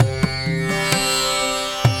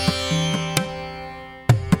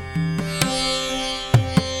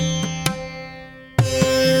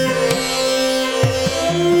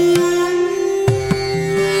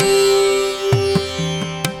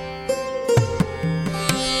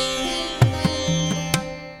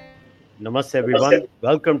Namaste, everyone.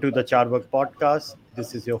 Welcome to the Charvak podcast.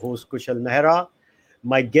 This is your host, Kushal Mehra.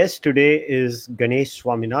 My guest today is Ganesh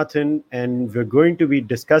Swaminathan, and we're going to be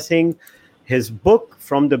discussing his book,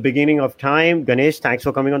 From the Beginning of Time. Ganesh, thanks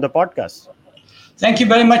for coming on the podcast. Thank you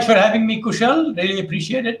very much for having me, Kushal. Really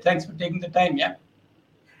appreciate it. Thanks for taking the time. Yeah.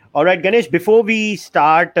 All right, Ganesh, before we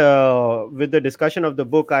start with the discussion of the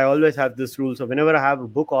book, I always have this rule. So whenever I have a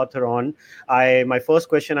book author on, my first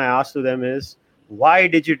question I ask to them is, why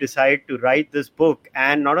did you decide to write this book?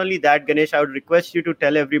 And not only that, Ganesh, I would request you to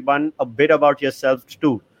tell everyone a bit about yourself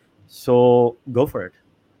too. So go for it.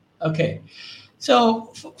 Okay.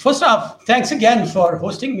 So first off, thanks again for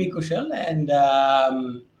hosting me, Kushal,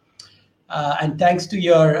 and thanks to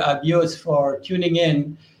your viewers for tuning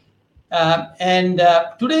in.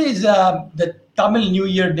 Today is the Tamil New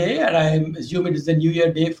Year Day, and I assume it is the New Year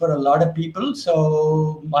Day for a lot of people.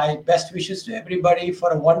 So my best wishes to everybody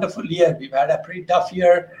for a wonderful year. We've had a pretty tough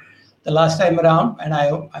year the last time around, and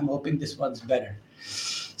I'm hoping this one's better.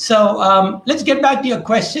 So let's get back to your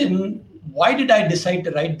question. Why did I decide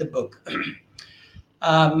to write the book?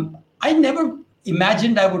 I never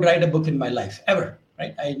imagined I would write a book in my life, ever.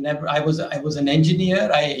 Right? I was an engineer.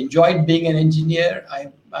 I enjoyed being an engineer.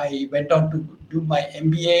 I went on to do my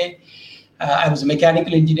MBA. I was a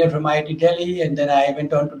mechanical engineer from IIT Delhi, and then I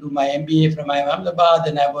went on to do my MBA from IIM Ahmedabad,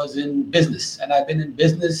 and I was in business. And I've been in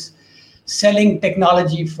business selling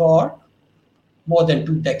technology for more than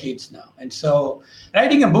 2 decades now. And so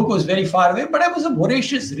writing a book was very far away, but I was a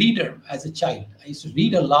voracious reader as a child. I used to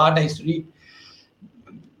read a lot. I used to read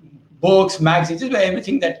books, magazines, just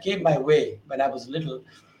everything that came my way when I was little.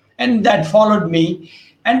 And that followed me.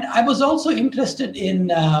 And I was also interested in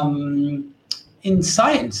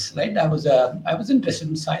science, right? I was interested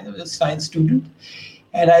in science. I was a science student.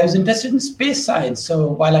 And I was interested in space science. So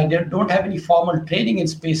while I don't have any formal training in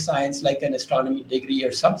space science, like an astronomy degree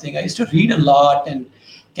or something, I used to read a lot and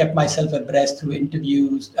kept myself abreast through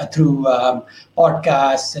interviews, through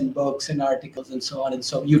podcasts and books and articles and so on, and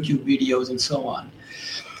so YouTube videos and so on.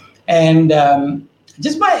 And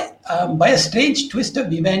just by a strange twist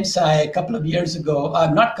of events, about 8 years ago,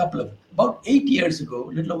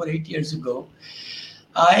 a little over 8 years ago,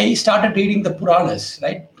 I started reading the Puranas,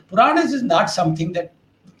 right? Puranas is something that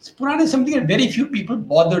very few people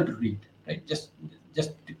bother to read, right? Just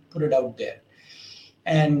to put it out there.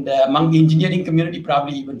 And among the engineering community,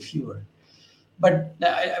 probably even fewer. But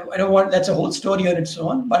I don't want, that's a whole story on its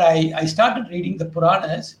own. But I started reading the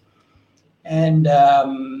Puranas, and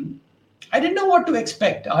I didn't know what to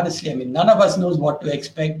expect, honestly. I mean, none of us knows what to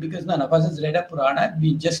expect because none of us has read a Purana.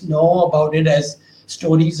 We just know about it as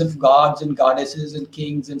stories of gods and goddesses and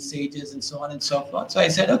kings and sages and so on and so forth. So I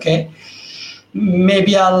said, okay,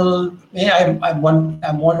 maybe I want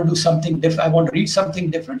to do something different. I want to read something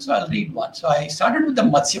different, so I'll read one. So I started with the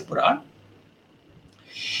Matsya Purana.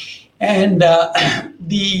 And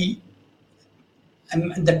the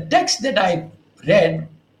text that I read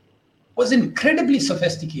was incredibly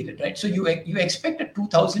sophisticated, right? So you expect a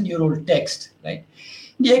 2,000-year-old text, right?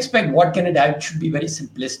 You expect what can it have? It should be very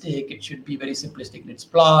simplistic. It should be very simplistic in its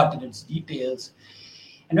plot and its details.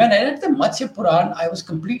 And when I read the Matsya Purana, I was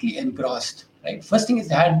completely engrossed, right? First thing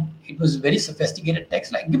is it was very sophisticated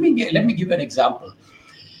text. Like, let me give you an example.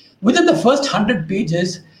 Within the first 100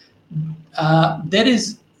 pages, there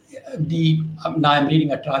is now I'm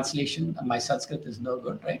reading a translation. My Sanskrit is no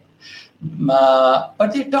good, right?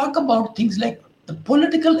 But they talk about things like the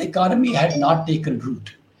political economy had not taken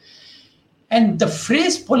root. And the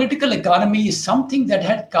phrase political economy is something that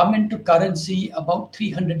had come into currency about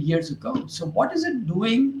 300 years ago. So what is it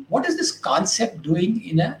doing? What is this concept doing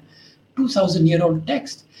in a 2,000-year-old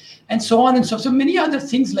text? And so on and so many other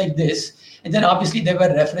things like this. And then obviously there were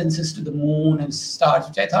references to the moon and stars,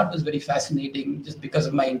 which I thought was very fascinating just because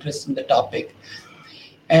of my interest in the topic.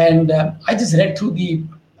 And I just read through the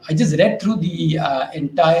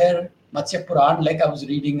entire Matsya Purana like I was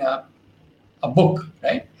reading a book,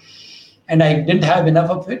 right? And I didn't have enough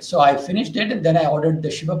of it, so I finished it, and then I ordered the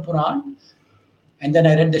Shiva Purana. And then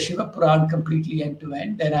I read the Shiva Purana completely end to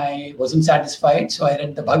end. Then I wasn't satisfied, so I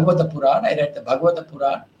read the Bhagavata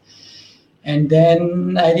Purana. And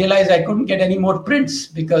then I realized I couldn't get any more prints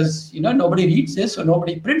because, nobody reads this, so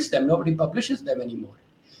nobody prints them, nobody publishes them anymore.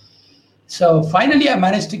 So finally, I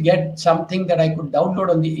managed to get something that I could download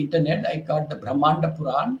on the internet. I got the Brahmanda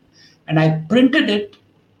Purana, and I printed it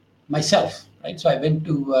myself, right? So I went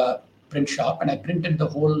to a print shop, and I printed the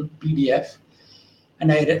whole PDF,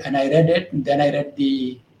 and I read it, and then I read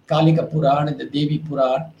the Kalika Purana and the Devi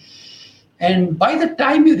Purana. And by the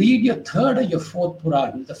time you read your third or your fourth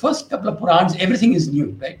Purana, the first couple of Purans, everything is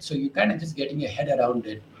new, right? So you're kind of just getting your head around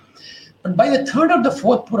it. But by the third or the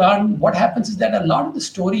fourth Puran, what happens is that a lot of the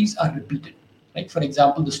stories are repeated. Right? For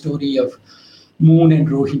example, the story of Moon and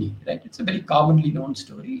Rohini. Right? It's a very commonly known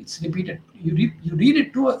story. It's repeated. You read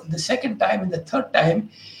it the second time and the third time,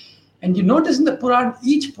 and you notice in the Puran,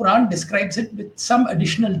 each Puran describes it with some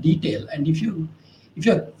additional detail. And if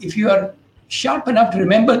you are sharp enough to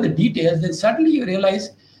remember the details, then suddenly you realize,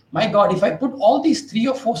 my God, if I put all these 3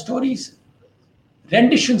 or 4 stories,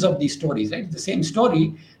 renditions of these stories, right, the same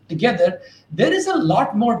story together, there is a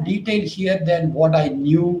lot more detail here than what I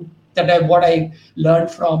knew, what I learned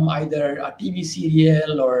from either a TV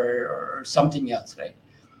serial or something else, right?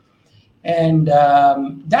 And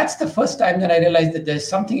that's the first time that I realized that there's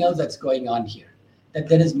something else that's going on here, that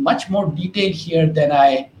there is much more detail here than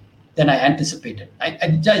I anticipated. I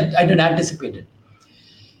didn't anticipate it.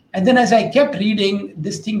 And then as I kept reading,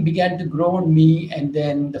 this thing began to grow on me. And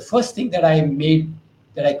then the first thing that I made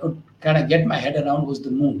that I could kind of get my head around was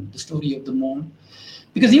the moon, the story of the moon.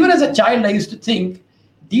 Because even as a child, I used to think,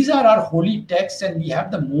 these are our holy texts, and we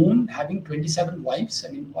have the moon having 27 wives.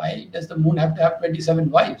 I mean, why does the moon have to have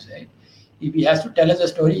 27 wives, right? If he has to tell us a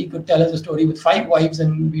story, he could tell us a story with 5 wives,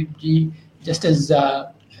 and we'd be just as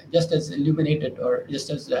illuminated, or just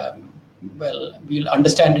as we'll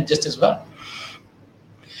understand it just as well.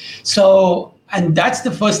 So, and that's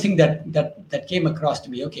the first thing that came across to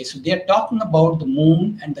me. Okay, so they're talking about the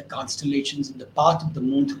moon and the constellations and the path of the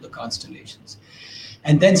moon through the constellations.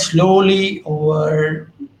 And then slowly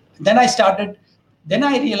then I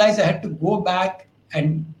realized I had to go back,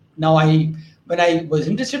 and now when I was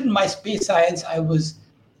interested in my space science, I used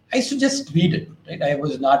to just read it, right? I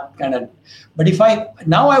was not but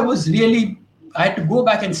I had to go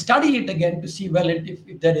back and study it again to see,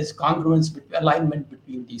 if there is congruence, alignment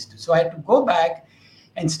between these two. So I had to go back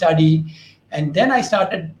and study. And then I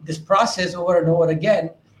started this process over and over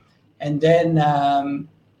again. And then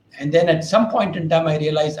at some point in time, I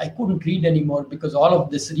realized I couldn't read anymore, because all of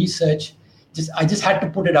this research, I just had to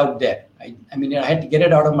put it out there. I had to get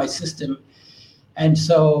it out of my system. And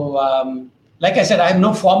so, like I said, I have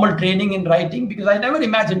no formal training in writing, because I never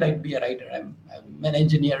imagined I'd be a writer. I'm an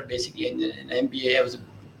engineer, basically, in an MBA. I was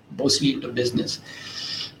mostly into business.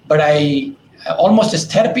 But I almost as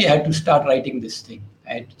therapy, I had to start writing this thing.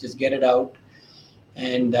 I had to just get it out.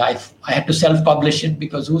 And I had to self-publish it,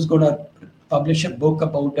 because who's going to publish a book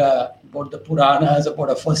about the Puranas,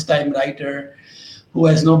 about a first-time writer who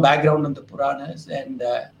has no background on the Puranas? And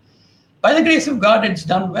by the grace of God, it's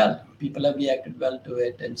done well. People have reacted well to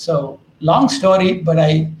it. And so, long story, but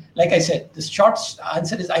like I said, the short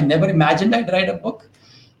answer is I never imagined I'd write a book.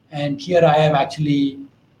 And here I am actually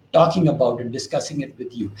talking about it, discussing it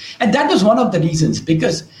with you. And that was one of the reasons,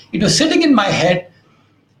 because it was sitting in my head.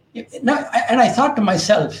 And I thought to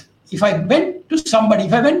myself, if I went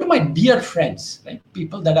to my dear friends, right,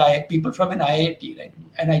 people from an IIT, right,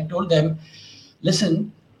 and I told them,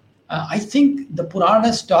 listen, I think the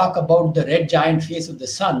Puranas talk about the red giant face of the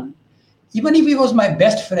sun. Even if he was my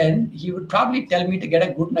best friend, he would probably tell me to get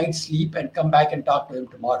a good night's sleep and come back and talk to him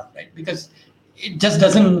tomorrow, right? Because it just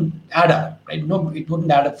doesn't add up, right? No, it wouldn't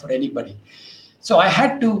add up for anybody. So I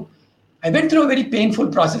went through a very painful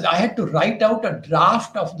process. I had to write out a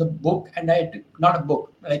draft of the book, and not a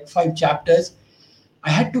book, like 5 chapters.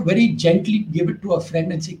 I had to very gently give it to a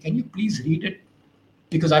friend and say, can you please read it?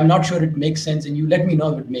 Because I'm not sure it makes sense, and you let me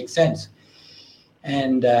know if it makes sense.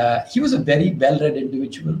 And he was a very well-read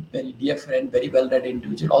individual, very dear friend, very well-read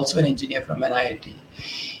individual, also an engineer from an IIT.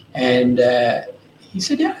 And he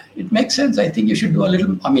said, yeah, it makes sense. I think you should do a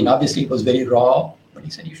little, obviously it was very raw, but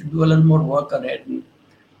he said you should do a little more work on it, and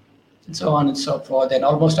so on and so forth. And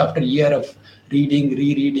almost after a year of reading,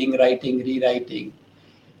 rereading, writing, rewriting,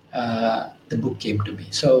 the book came to me.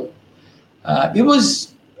 So it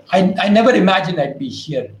was, I never imagined I'd be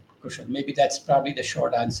here, Kushal. Maybe that's probably the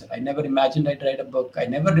short answer. I never imagined I'd write a book. I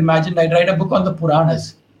never imagined I'd write a book on the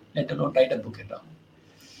Puranas, let alone write a book at all.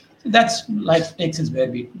 So that's life takes us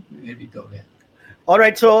where we go there. All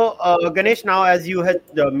right. So, Ganesh, now as you had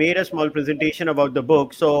made a small presentation about the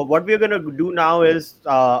book, so what we're going to do now is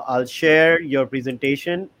I'll share your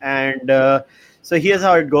presentation. And so here's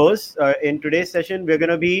how it goes. In today's session, we're going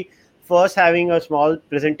to be first having a small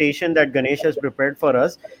presentation that Ganesh has prepared for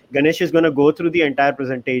us. Ganesh is going to go through the entire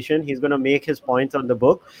presentation. He's going to make his points on the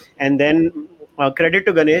book. And then credit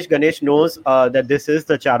to Ganesh. Ganesh knows that this is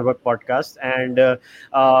the Charvak podcast,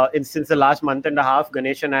 and since the last month and a half,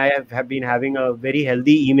 Ganesh and I have been having a very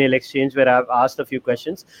healthy email exchange where I've asked a few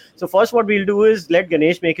questions. So first, what we'll do is let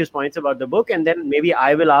Ganesh make his points about the book, and then maybe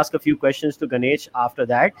I will ask a few questions to Ganesh after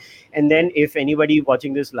that. And then if anybody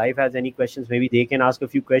watching this live has any questions, maybe they can ask a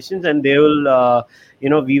few questions, and they will,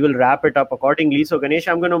 we will wrap it up accordingly. So Ganesh,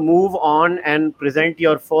 I'm going to move on and present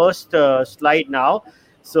your first slide now.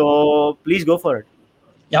 So please go for it.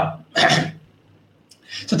 Yeah.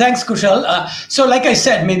 So thanks, Kushal. So like I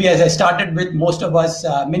said, maybe as I started with, most of us,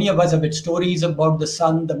 many of us have heard stories about the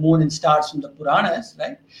sun, the moon, and stars from the Puranas,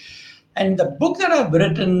 right? And the book that I've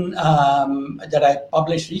written, that I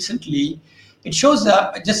published recently, it shows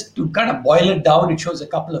up, just to kind of boil it down, it shows a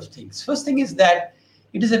couple of things. First thing is that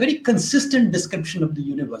it is a very consistent description of the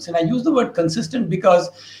universe. And I use the word consistent because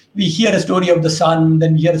we hear a story of the sun,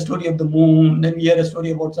 then we hear a story of the moon, then we hear a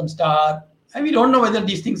story about some star, and we don't know whether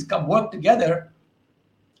these things work together.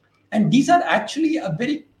 And these are actually a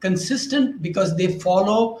very consistent because they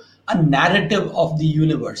follow a narrative of the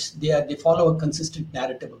universe. They follow a consistent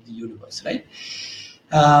narrative of the universe, right?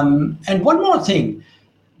 And one more thing,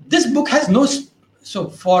 this book has no.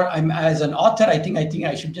 So as an author, I think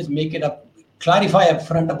I should just clarify up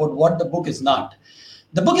front about what the book is not.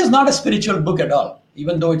 The book is not a spiritual book at all.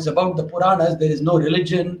 Even though it's about the Puranas, there is no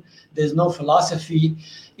religion, there's no philosophy.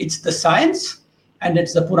 It's the science and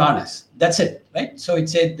it's the Puranas. That's it, right? So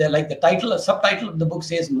it's like the title or subtitle of the book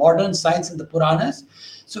says Modern Science in the Puranas.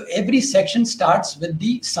 So every section starts with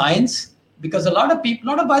the science, because a lot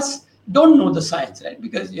of us don't know the science, right?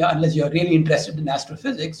 Because unless you're really interested in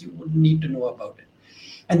astrophysics, you wouldn't need to know about it.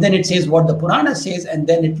 And then it says what the Purana says, and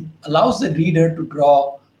then it allows the reader to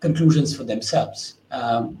draw conclusions for themselves.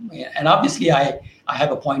 And obviously, I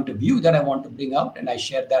have a point of view that I want to bring out, and I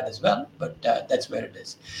share that as well, but that's where it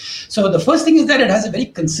is. So the first thing is that it has a very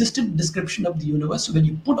consistent description of the universe. So when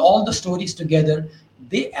you put all the stories together,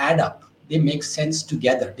 they add up. They make sense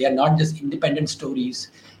together. They are not just independent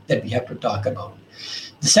stories that we have to talk about.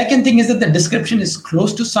 The second thing is that the description is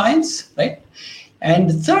close to science, right? And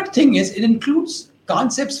the third thing is it includes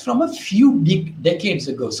concepts from a few decades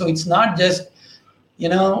ago. So it's not just,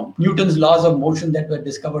 Newton's laws of motion that were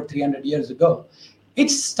discovered 300 years ago.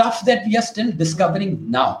 It's stuff that we are still discovering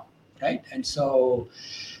now, right? And so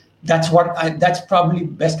that's probably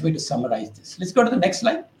the best way to summarize this. Let's go to the next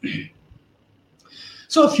slide.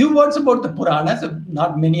 So a few words about the Puranas.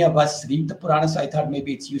 Not many of us read the Puranas, so I thought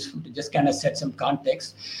maybe it's useful to just kind of set some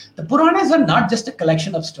context. The Puranas are not just a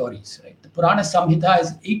collection of stories, right? The Purana Samhita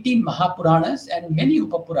is 18 Mahapuranas and many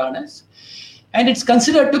Upapuranas. And it's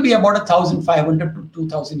considered to be about 1,500 to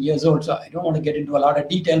 2,000 years old. So I don't want to get into a lot of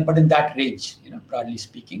detail, but in that range, broadly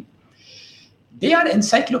speaking. They are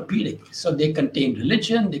encyclopedic. So they contain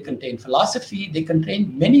religion, they contain philosophy, they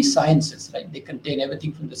contain many sciences, right? They contain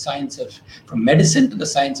everything from medicine to the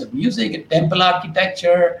science of music, temple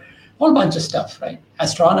architecture, a whole bunch of stuff, right?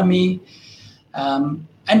 Astronomy.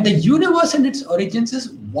 And the universe and its origins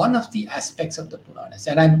is one of the aspects of the Puranas.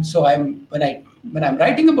 And when I'm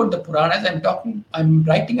writing about the Puranas, I'm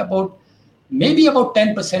writing about maybe about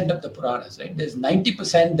 10% of the Puranas, right? There's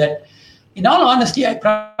 90% that, in all honesty, I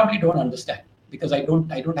probably don't understand, because I don't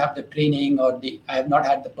have the training I have not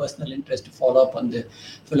had the personal interest to follow up on the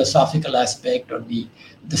philosophical aspect or the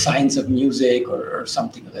science of music or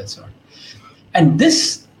something of that sort. And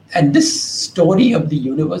this story of the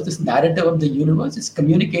universe, this narrative of the universe, is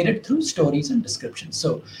communicated through stories and descriptions.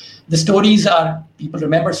 So the stories people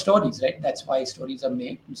remember stories, right? That's why stories are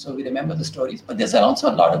made. So we remember the stories, but there's also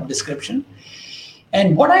a lot of description.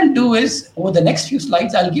 And what I'll do is, over the next few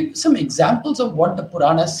slides, I'll give you some examples of what the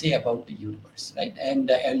Puranas say about the universe, right? And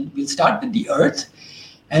we'll start with the Earth,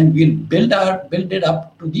 and we'll build it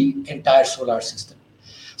up to the entire solar system.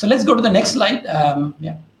 So let's go to the next slide.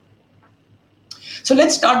 So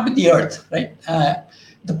let's start with the Earth, right?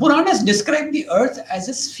 The Puranas describe the Earth as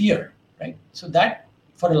a sphere, right? So that,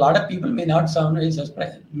 for a lot of people, may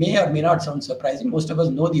or may not sound surprising. Most of us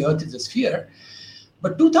know the Earth is a sphere.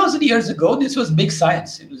 But 2,000 years ago, this was big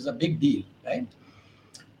science. It was a big deal, right?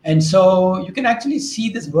 And so you can actually see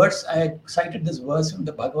this verse. I cited this verse from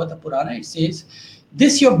the Bhagavata Purana. It says,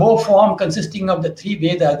 this your bow form consisting of the three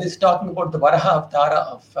Vedas, this is talking about the Varaha Avtara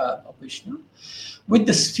of Vishnu, with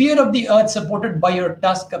the sphere of the earth supported by your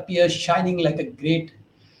tusk, appears shining like a great,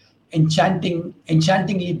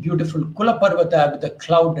 enchantingly beautiful Kula Parvata with a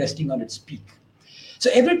cloud resting on its peak. So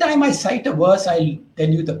every time I cite a verse, I'll tell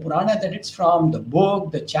you the Purana that it's from, the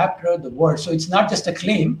book, the chapter, the verse. So it's not just a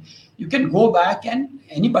claim. You can go back, and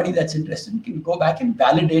anybody that's interested can go back and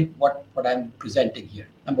validate what I'm presenting here,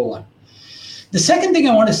 number one. The second thing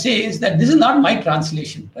I want to say is that this is not my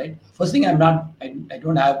translation, right? First thing, I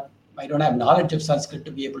don't have knowledge of Sanskrit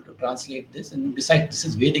to be able to translate this. And besides, this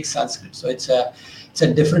is Vedic Sanskrit, so it's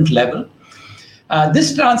a different level.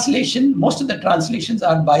 This translation, most of the translations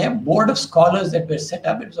are by a board of scholars that were set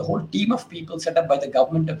up. It was a whole team of people set up by the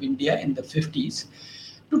government of India in the 50s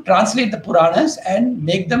to translate the Puranas and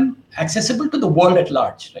make them accessible to the world at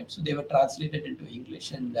large, right? So they were translated into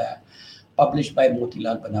English and published by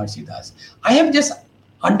Motilal Banarsi Das. I have just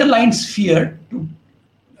underlined sphere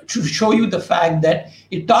to show you the fact that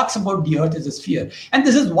it talks about the earth as a sphere. And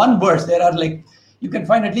this is one verse. There are you can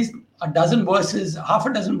find at least half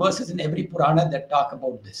a dozen verses in every Purana that talk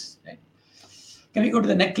about this. Right? Can we go to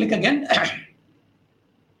the next click again?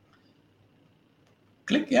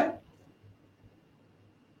 Click, yeah.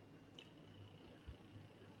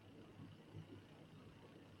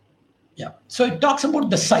 Yeah, so it talks about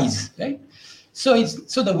the size, right? So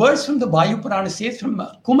the verse from the Vayu Purana says from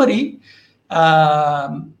Kumari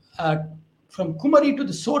to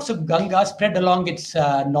the source of Ganga spread along its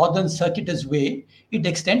northern circuitous way, it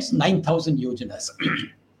extends 9,000 yojanas.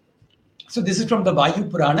 So this is from the Vayu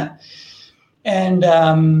Purana. And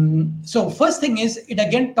so first thing is, it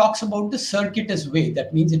again talks about the circuitous way.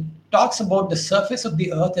 That means it talks about the surface of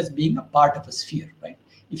the earth as being a part of a sphere, right?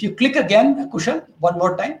 If you click again, Kushal, one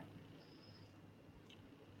more time.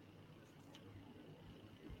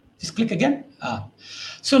 Just click again.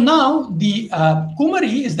 So now the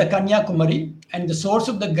Kumari is the Kanyakumari, and the source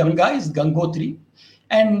of the Ganga is Gangotri.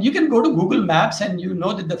 And you can go to Google Maps and you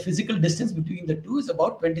know that the physical distance between the two is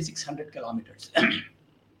about 2,600 kilometers.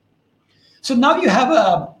 So now you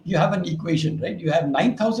have an equation, right? You have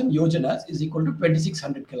 9,000 yojanas is equal to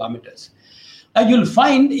 2,600 kilometers. Now you'll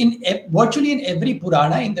find virtually in every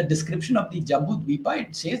Purana, in the description of the Jambudvipa,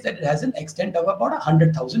 it says that it has an extent of about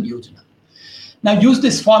 100,000 yojana. Now use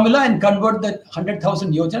this formula and convert the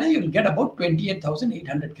 100,000 yojana, you'll get about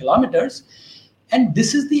 28,800 kilometers. And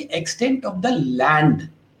this is the extent of the land.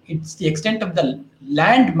 It's the extent of the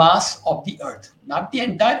land mass of the earth, not the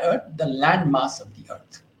entire earth, the land mass of the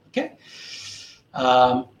earth. Okay.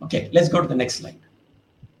 Okay, let's go to the next slide.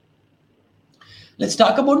 Let's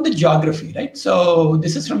talk about the geography, right? So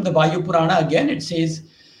this is from the Vayu Purana again. It says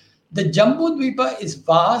the Jambudvipa is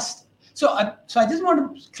vast. So I just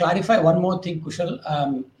want to clarify one more thing, Kushal.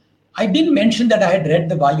 I didn't mention that I had read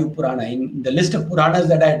the Vayu Purana. In the list of Puranas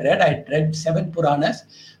that I had read 7 Puranas.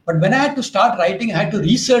 But when I had to start writing, I had to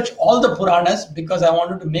research all the Puranas because I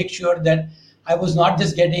wanted to make sure that I was not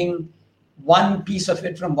just getting one piece of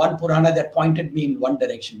it from one Purana that pointed me in one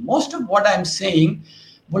direction. Most of what I'm saying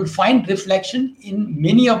will find reflection in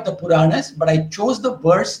many of the Puranas, but I chose the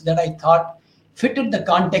verse that I thought fitted the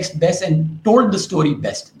context best and told the story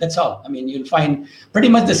best. That's all. I mean, you'll find pretty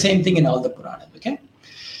much the same thing in all the Puranas, okay?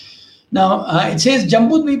 Now, it says,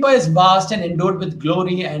 Jambudvipa is vast and endowed with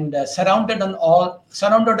glory and surrounded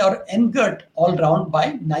or engirt all round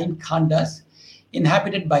by 9 khandas,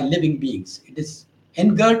 inhabited by living beings. It is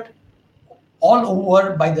engirt all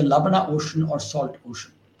over by the Lavana ocean or salt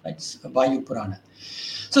ocean, right? It's Vayu Purana.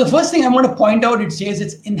 So the first thing I want to point out, it says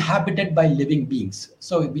it's inhabited by living beings.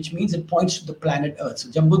 So which means it points to the planet Earth. So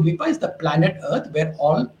Jambudvipa is the planet Earth where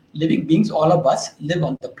all living beings, all of us, live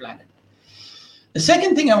on the planet. The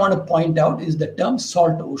second thing I want to point out is the term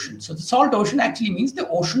salt ocean. So the salt ocean actually means the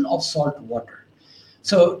ocean of salt water.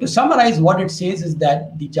 So to summarize, what it says is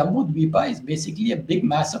that the Jambudvipa is basically a big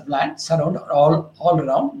mass of land surrounded all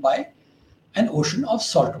around by an ocean of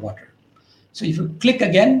salt water. So if you click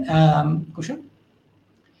again, Kushal,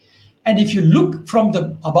 and if you look from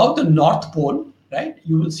about the North Pole, right,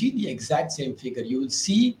 you will see the exact same figure. You will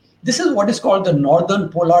see, this is what is called the northern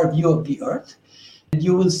polar view of the Earth. And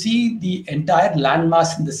you will see the entire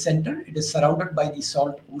landmass in the center. It is surrounded by the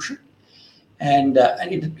salt ocean. And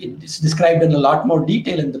it's described in a lot more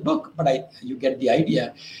detail in the book, but you get the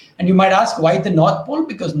idea. And you might ask, why the North Pole?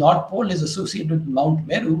 Because North Pole is associated with Mount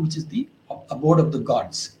Meru, which is the abode of the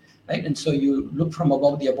gods, right? And so you look from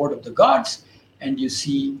above the abode of the gods, and you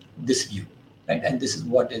see this view, right? And this is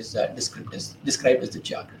what is described as the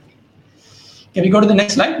geography. Can we go to the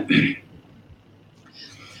next slide?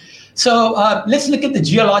 So let's look at the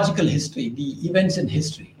geological history, the events in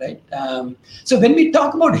history, right? So when we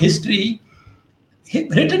talk about history,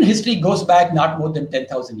 written history goes back not more than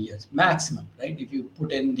 10,000 years, maximum, right? If you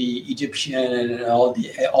put in the Egyptian and all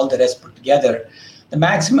the rest put together, the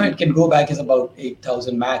maximum it can go back is about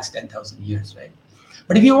 8,000, max 10,000 years, right?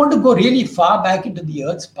 But if you want to go really far back into the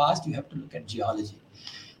Earth's past, you have to look at geology.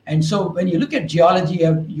 And so when you look at geology,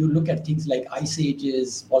 you look at things like ice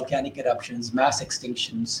ages, volcanic eruptions, mass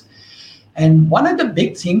extinctions. And one of the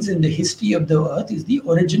big things in the history of the Earth is the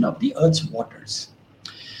origin of the Earth's waters.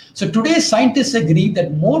 So today, scientists agree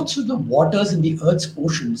that most of the waters in the Earth's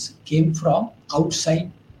oceans came from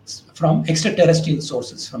outside, from extraterrestrial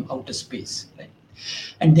sources, from outer space. Right?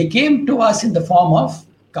 And they came to us in the form of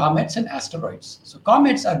comets and asteroids. So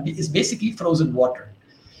comets is basically frozen water.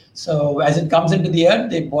 So as it comes into the Earth,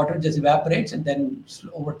 the water just evaporates and then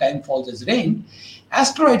over time falls as rain.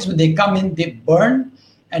 Asteroids, when they come in, they burn,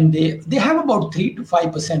 and they have about 3 to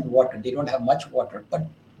 5% water. They don't have much water, but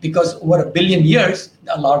because over 1 billion years,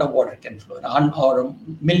 a lot of water can flow, or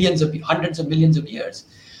hundreds of millions of years,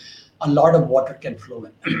 a lot of water can flow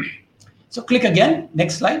in. So click again,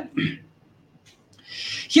 next slide.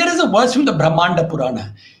 Here is a verse from the Brahmanda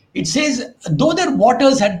Purana. It says, though their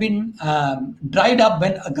waters had been dried up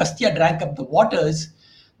when Agastya drank up the waters,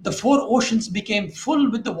 the 4 oceans became full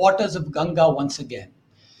with the waters of Ganga once again.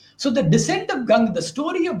 So the descent of Ganga, the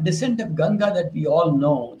story of descent of Ganga that we all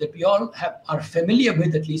know, that we all are familiar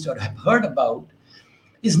with at least, or have heard about,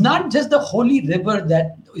 is not just the holy river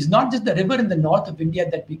is not just the river in the north of India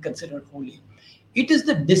that we consider holy. It is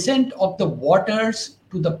the descent of the waters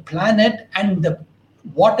to the planet and the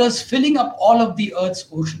waters filling up all of the Earth's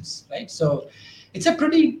oceans, right? So it's a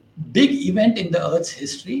pretty big event in the Earth's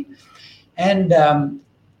history. And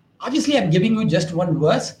obviously, I'm giving you just one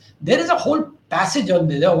verse. There is a whole passage on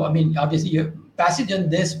this. Obviously, a passage on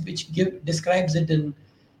this which describes it in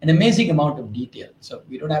an amazing amount of detail. So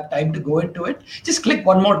we don't have time to go into it. Just click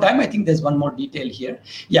one more time. I think there's one more detail here.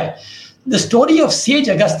 Yeah. The story of sage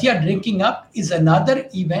Agastya drinking up is another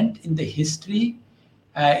event in the history,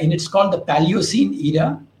 and it's called the Paleocene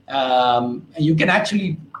era. You can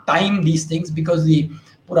actually time these things because the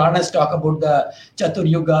Puranas talk about the Chatur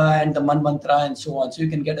Yuga and the Manvantara and so on. So you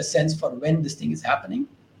can get a sense for when this thing is happening.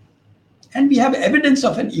 And we have evidence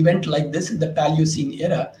of an event like this in the Paleocene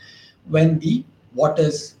era when the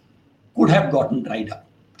waters could have gotten dried up.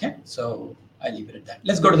 Okay, so I'll leave it at that.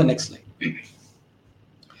 Let's go to the next slide.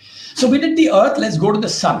 So we did the Earth, let's go to the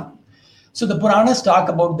Sun. So the Puranas talk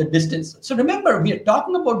about the distance. So remember, we are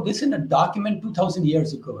talking about this in a document 2000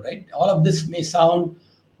 years ago, right? All of this may sound,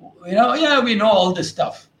 we know all this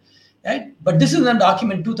stuff, right? But this is a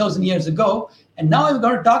document 2000 years ago. And now we're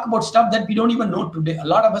going to talk about stuff that we don't even know today. A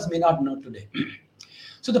lot of us may not know today.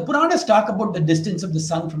 So the Puranas talk about the distance of the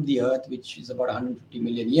sun from the Earth, which is about 150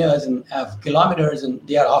 million years and have kilometers, and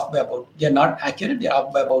they are off by they're not accurate, they're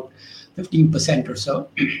off by about 15% or so.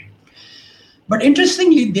 But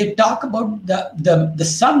interestingly, they talk about the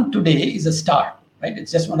sun today is a star, right?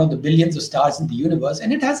 It's just one of the billions of stars in the universe,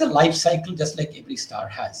 and it has a life cycle just like every star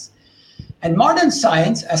has. And modern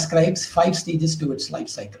science ascribes 5 stages to its life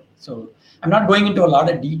cycle. So I'm not going into a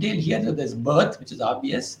lot of detail here. So there's birth, which is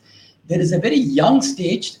obvious. There is a very young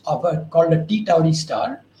stage called a T Tauri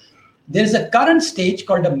star. There is a current stage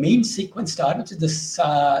called a main sequence star, which is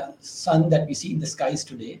the sun that we see in the skies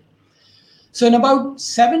today. So in about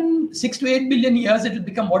 6 to 8 billion years, it will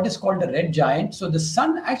become what is called a red giant. So the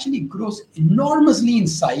sun actually grows enormously in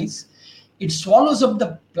size. It swallows up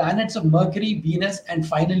the planets of Mercury, Venus, and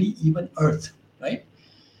finally even Earth, right?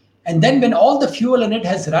 And then when all the fuel in it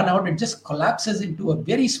has run out, it just collapses into a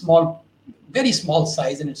very small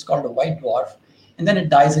size, and it's called a white dwarf. And then it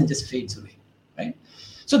dies and just fades away, right?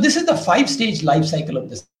 So this is the 5-stage life cycle of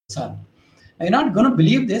the sun. Now, you're not going to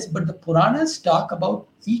believe this, but the Puranas talk about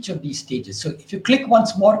each of these stages. So if you click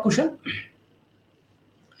once more, Kushal.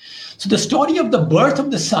 So the story of the birth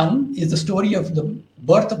of the sun is the story of the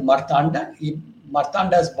birth of Martanda.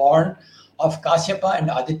 Martanda is born of Kashyapa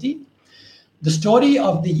and Aditi. The story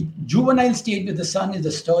of the juvenile stage with the sun is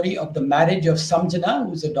the story of the marriage of Samjana,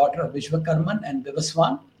 who is the daughter of Vishwakarman and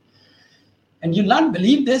Vivaswan. And you'll not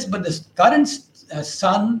believe this, but the current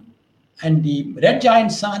sun and the red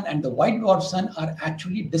giant sun and the white dwarf sun are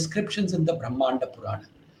actually descriptions in the Brahmanda Purana.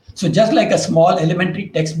 So just like a small elementary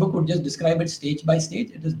textbook would just describe it stage by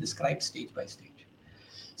stage, it is described stage by stage.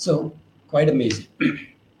 So quite amazing.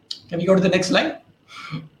 Can we go to the next slide?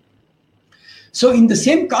 So in the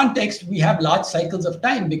same context, we have large cycles of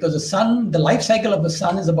time because the life cycle of the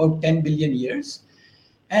sun is about 10 billion years.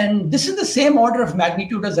 And this is the same order of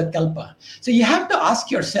magnitude as a kalpa. So you have to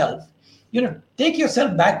ask yourself, take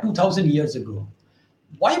yourself back 2000 years ago.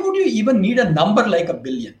 Why would you even need a number like a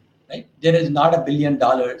billion, right? There is not $1 billion.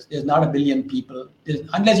 There's not 1 billion people.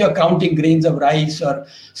 Unless you're counting grains of rice or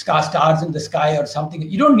stars in the sky or something.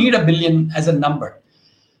 You don't need 1 billion as a number,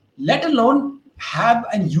 let alone have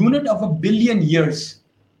a unit of 1 billion years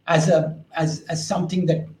as something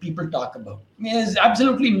that people talk about. I mean, there's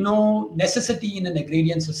absolutely no necessity in an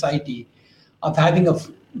agrarian society of having a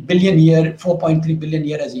 4.3 billion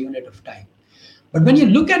year as a unit of time. But when you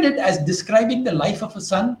look at it as describing the life of a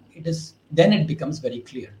sun, then it becomes very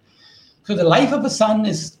clear. So the life of a sun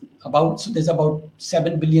is there's about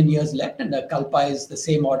 7 billion years left, and a kalpa is the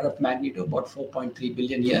same order of magnitude, about 4.3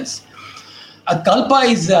 billion years. A kalpa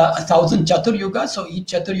is 1,000 Chatur Yuga, so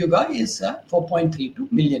each Chatur Yuga is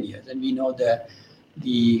 4.32 million years. And we know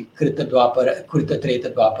the Krita Dwapara, Krita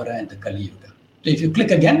Treta Dwapara, and the Kali Yuga. So if you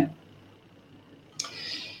click again,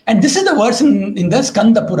 and this is the verse in the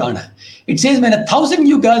Skanda Purana. It says, when 1,000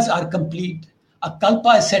 yugas are complete, a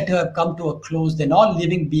kalpa is said to have come to a close, then all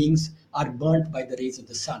living beings are burnt by the rays of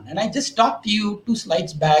the sun. And I just talked to you 2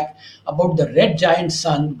 slides back about the red giant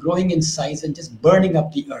sun growing in size and just burning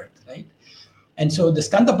up the earth, right? And so the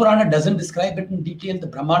Skanda Purana doesn't describe it in detail. The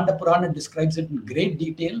Brahmanda Purana describes it in great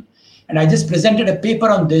detail. And I just presented a paper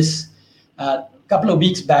on this a couple of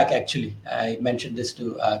weeks back, actually. I mentioned this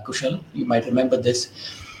to Kushal. You might remember this.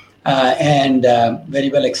 And very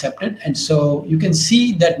well accepted. And so you can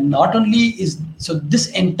see that not only this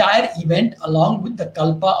entire event, along with the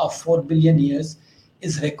kalpa of 4 billion years,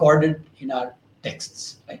 is recorded in our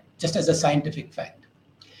texts, right? Just as a scientific fact.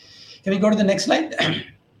 Can we go to the next slide?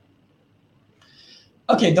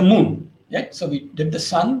 Okay, the moon, right? So we did the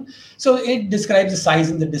sun. So it describes the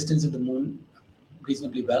size and the distance of the moon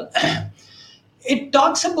reasonably well. It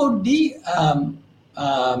talks about the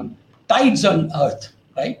tides on Earth.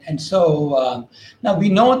 Right. And so now we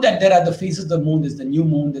know that there are the phases of the moon. There's the new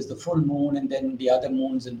moon, there's the full moon, and then the other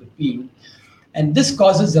moons in between. And this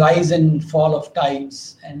causes rise and fall of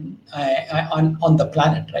tides and on the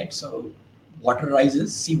planet, right? So water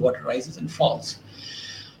rises, seawater rises and falls.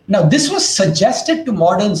 Now, this was suggested to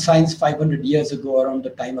modern science 500 years ago, around the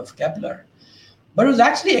time of Kepler, but it was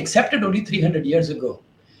actually accepted only 300 years ago.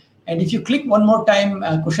 And if you click one more time,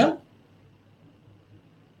 Kushal,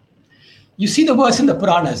 you see the verse in the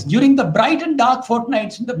Puranas. During the bright and dark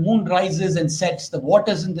fortnights, when the moon rises and sets, the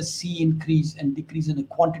waters in the sea increase and decrease in a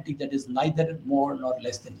quantity that is neither more nor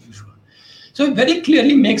less than usual. So it very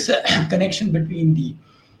clearly makes a connection between the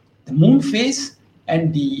moon phase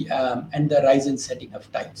and the rise and setting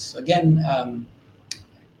of tides. So again,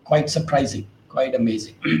 quite surprising, quite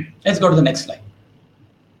amazing. Let's go to the next slide.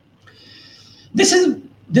 This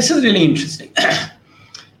is really interesting.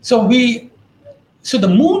 So the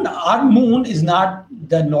moon, our moon is not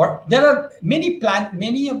the north. There are many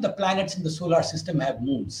of the planets in the solar system have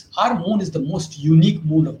moons. Our moon is the most unique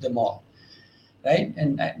moon of them all, right?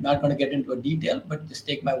 And I'm not going to get into a detail, but just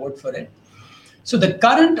take my word for it. So the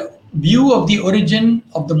current view of the origin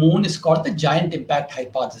of the moon is called the giant impact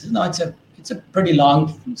hypothesis. Now it's a pretty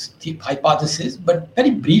long hypothesis, but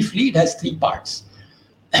very briefly, it has 3 parts.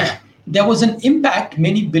 There was an impact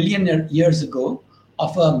many billion years ago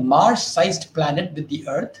of a Mars-sized planet with the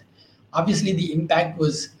Earth. Obviously, the impact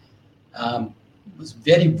was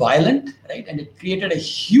very violent, right? And it created a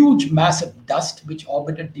huge mass of dust which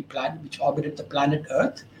orbited the planet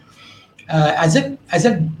Earth as a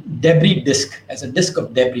debris disk, as a disk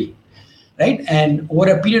of debris, right? And over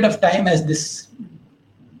a period of time, as this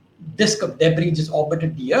disk of debris just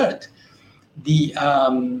orbited the Earth,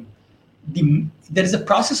 there is a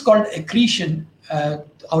process called accretion,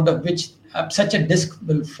 out of which such a disk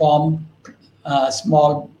will form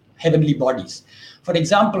small heavenly bodies. For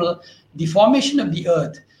example, the formation of the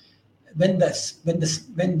Earth, when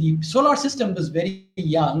the solar system was very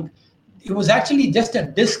young, it was actually just a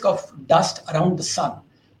disk of dust around the sun.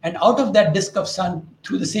 And out of that disk of sun,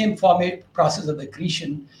 through the same process of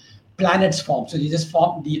accretion, planets formed. So you just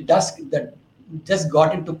formed the dust that just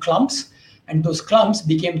got into clumps, and those clumps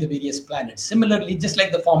became the various planets. Similarly, just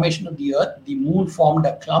like the formation of the Earth, the moon formed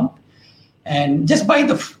a clump, and just by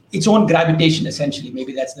its own gravitation, essentially,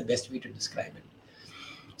 maybe that's the best way to describe it.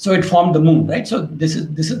 So it formed the moon, right? So this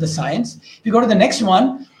is the science. If you go to the next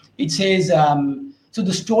one, it says, so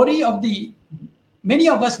the story of many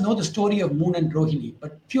of us know the story of Moon and Rohini,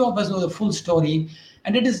 but few of us know the full story,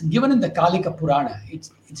 and it is given in the Kalika Purana. It's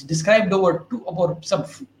described over some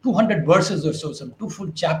 200 verses or so, some 2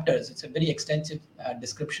 full chapters. It's a very extensive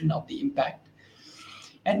description of the impact.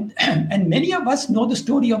 And many of us know the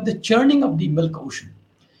story of the churning of the milk ocean.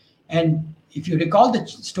 And if you recall the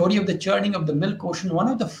story of the churning of the milk ocean, one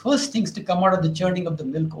of the first things to come out of the churning of the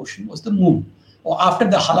milk ocean was the moon, or after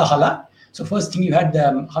the Hala Hala. So first thing, you had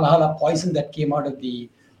the Hala Hala poison that came out of the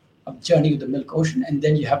churning of the milk ocean, and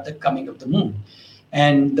then you have the coming of the moon.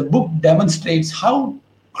 And the book demonstrates how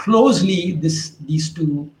closely these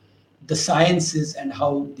two, the sciences and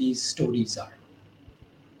how these stories are.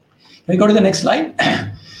 Can we go to the next slide?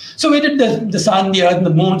 So we did the sun, the earth, and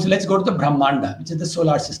the moon. So let's go to the Brahmanda, which is the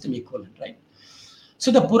solar system equivalent, right?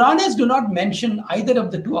 So the Puranas do not mention either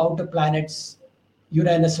of the 2 outer planets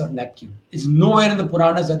Uranus or Neptune. Is nowhere in the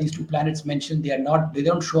Puranas are these two planets mentioned. They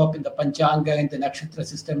don't show up in the Panchanga, in the Nakshatra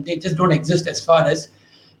system. They just don't exist as far as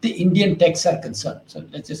the Indian texts are concerned. So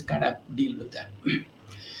let's just kind of deal with that.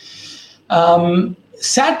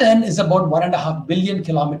 Saturn is about 1.5 billion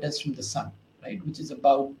kilometers from the sun, right? Which is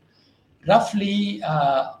about roughly,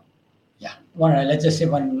 let's just say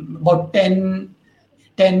about 10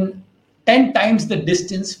 times the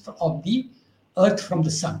distance of the Earth from the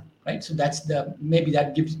sun, right? So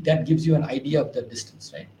that gives you an idea of the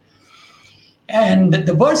distance, right? And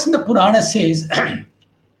the verse in the Purana says,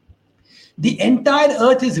 the entire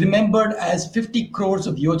Earth is remembered as 50 crores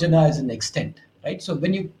of yojana as an extent, right? So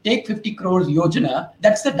when you take 50 crores yojana,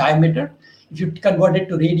 that's the diameter. If you convert it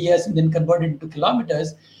to radius and then convert it into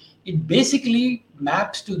kilometers, it basically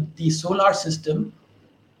maps to the solar system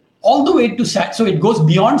all the way to Saturn. So it goes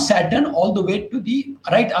beyond Saturn all the way to the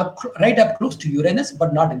right up close to Uranus,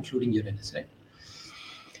 but not including Uranus, right?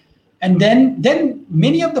 And then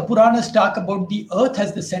many of the Puranas talk about the Earth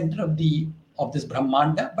as the center of this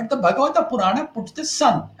Brahmanda, but the Bhagavata Purana puts the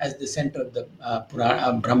sun as the center of the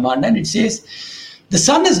Brahmanda, and it says the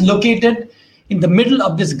sun is located in the middle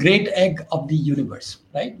of this great egg of the universe.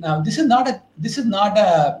 Right now, these are not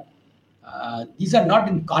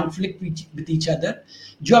in conflict with each other.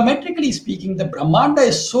 Geometrically speaking, the Brahmanda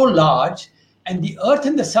is so large, and the Earth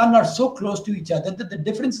and the sun are so close to each other that the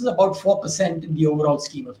difference is about 4% in the overall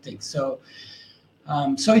scheme of things. So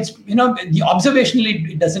it's,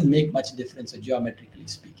 observationally, it doesn't make much difference, geometrically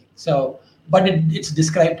speaking. So, but it's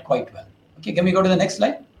described quite well. Okay, can we go to the next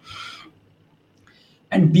slide?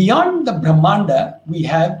 And beyond the Brahmanda, we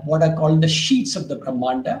have what are called the sheets of the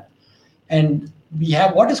Brahmanda, and we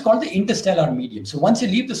have what is called the interstellar medium. So once you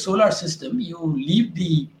leave the solar system, you leave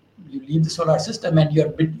the solar system, and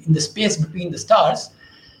you're in the space between the stars,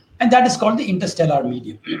 and that is called the interstellar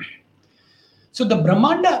medium. So the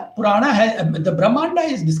Brahmanda Purana the Brahmanda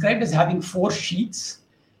is described as having 4 sheets.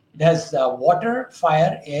 It has water,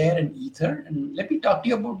 fire, air, and ether. And let me talk to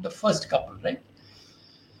you about the first couple, right?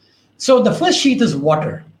 So the first sheet is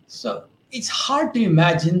water. So it's hard to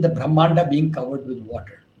imagine the Brahmanda being covered with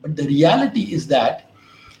water. But the reality is that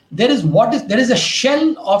there is a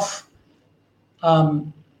shell of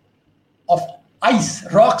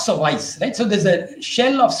ice, rocks of ice, right? So there's a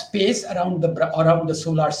shell of space around the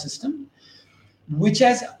solar system, which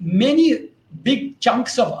has many big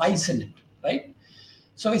chunks of ice in it, right?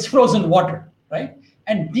 So it's frozen water, right?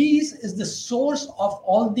 And these is the source of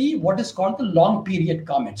all the what is called the long period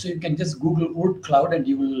comets. So you can just Google Oort cloud, and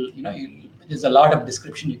you will, there's a lot of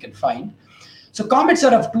description you can find. So comets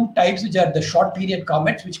are of 2 types, which are the short period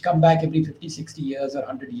comets, which come back every 50, 60 years or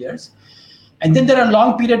 100 years. And then there are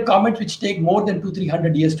long period comets, which take more than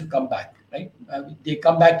 200-300 years to come back, right? They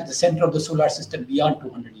come back to the center of the solar system beyond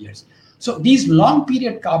 200 years. So these long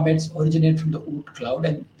period comets originate from the Oort cloud,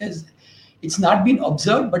 and it's not been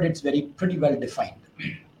observed, but it's pretty well defined.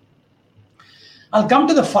 I'll come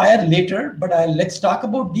to the fire later, but let's talk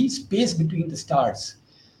about the space between the stars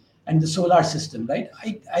and the solar system, right?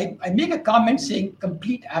 I make a comment saying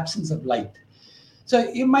complete absence of light. So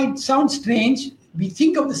it might sound strange. We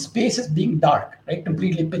think of the space as being dark, right?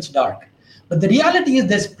 Completely pitch dark. But the reality is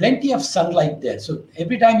there's plenty of sunlight there. So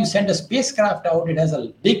every time you send a spacecraft out, it has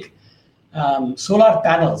a big solar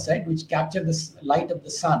panels, right, which capture the light of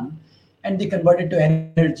the sun, and they convert it to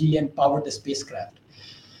energy and power the spacecraft.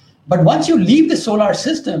 But once you leave the solar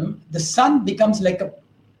system, the sun becomes like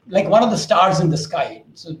one of the stars in the sky.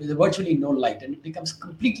 So there's virtually no light, and it becomes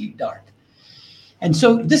completely dark. And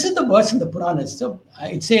so this is the verse in the Puranas. So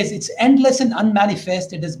it says, it's endless and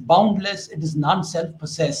unmanifest. It is boundless. It is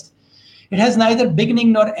non-self-possessed. It has neither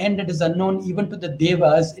beginning nor end. It is unknown even to the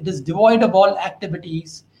Devas. It is devoid of all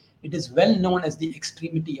activities. It is well known as the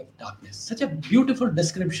extremity of darkness. Such a beautiful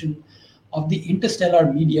description of the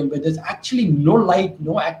interstellar medium, where there's actually no light,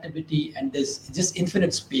 no activity, and there's just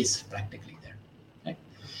infinite space practically there. Right?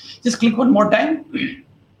 Just click one more time.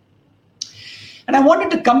 And I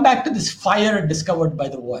wanted to come back to this fire discovered by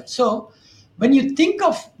the world. So when you think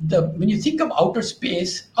of outer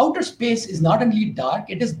space is not only dark,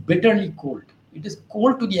 it is bitterly cold. It is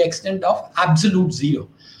cold to the extent of absolute zero.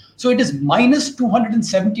 So it is minus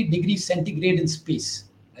 270 degrees centigrade in space,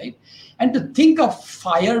 right? And to think of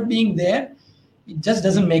fire being there, it just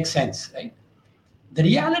doesn't make sense, right? The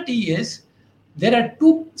reality is there are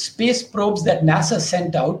 2 space probes that NASA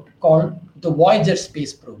sent out called the Voyager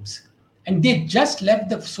space probes. And they just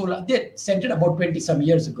left they sent it about 20 some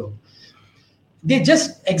years ago. They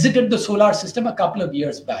just exited the solar system a couple of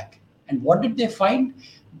years back. And what did they find?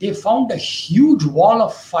 They found a huge wall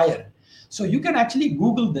of fire. So you can actually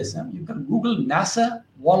Google this. You can Google NASA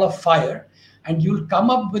wall of fire. and you'll come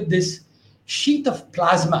up with this sheet of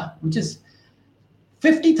plasma, which is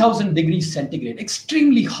 50,000 degrees centigrade,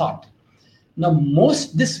 extremely hot. Now,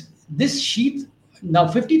 this sheet, now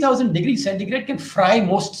 50,000 degrees centigrade can fry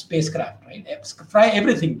most spacecraft, right? Fry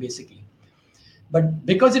everything basically. But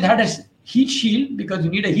because it had a heat shield, because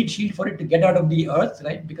you need a heat shield for it to get out of the Earth,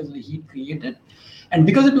 right? Because of the heat created, and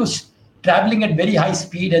because it was traveling at very high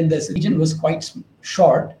speed and this region was quite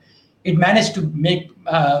short, it managed to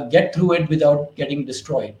get through it without getting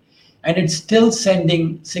destroyed, and it's still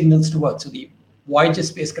sending signals to Earth. So the Voyager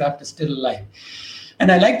spacecraft is still alive.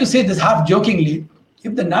 And I like to say this half jokingly,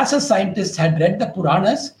 if the NASA scientists had read the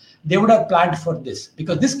Puranas, they would have planned for this,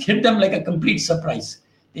 because this hit them like a complete surprise.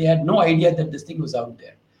 They had no idea that this thing was out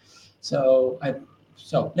there. So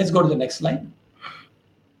let's go to the next slide.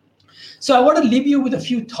 So I want to leave you with a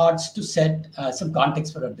few thoughts to set some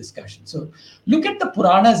context for our discussion. So look at the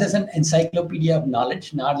Puranas as an encyclopedia of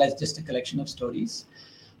knowledge, not as just a collection of stories.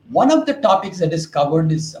 One of the topics that is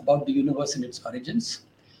covered is about the universe and its origins.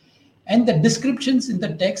 And the descriptions in the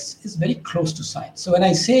text is very close to science. So when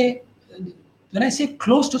I say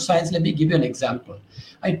close to science, let me give you an example.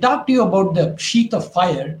 I talked to you about the sheath of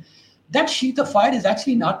fire. That sheath of fire is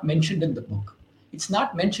actually not mentioned in the book. It's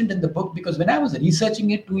not mentioned in the book because when I was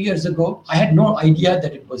researching it 2 years ago, I had no idea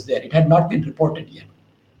that it was there. It had not been reported yet,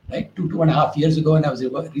 right? 2.5 years ago when I was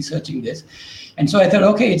researching this. And so I thought,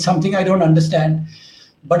 okay, it's something I don't understand.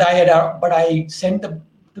 But I sent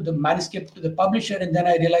the manuscript to the publisher, and then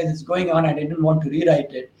I realized it's going on and I didn't want to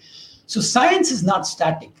rewrite it. So science is not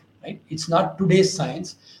static, right? It's not today's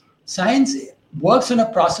science. Science works on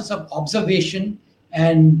a process of observation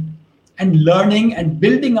and learning and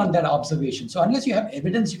building on that observation. So unless you have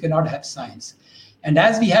evidence, you cannot have science. And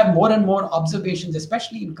as we have more and more observations,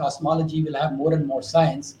 especially in cosmology, we'll have more and more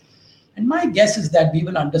science. And my guess is that we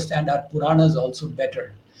will understand our Puranas also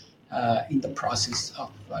better in the process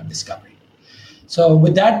of discovery. So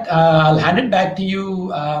with that, I'll hand it back to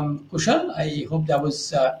you, Kushal. I hope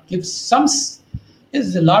that gives some.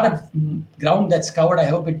 There's a lot of ground that's covered. I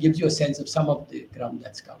hope it gives you a sense of some of the ground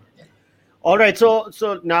that's covered. Yeah. All right. So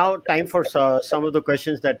now time for some of the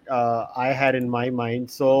questions that I had in my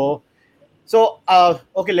mind.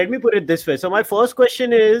 Okay, let me put it this way. So my first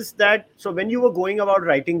question is that, so when you were going about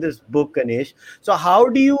writing this book, Ganesh, so how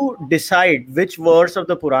do you decide which verse of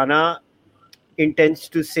the Purana intends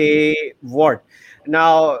to say what?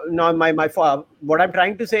 Now what I'm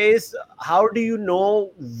trying to say is, how do you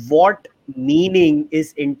know what meaning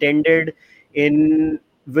is intended in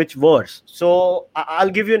which verse? So I'll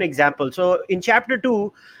give you an example. So in chapter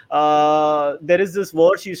 2, there is this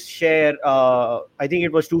verse you share, I think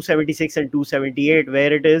it was 276 and 278,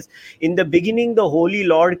 where it is, in the beginning the Holy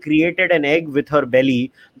Lord created an egg with her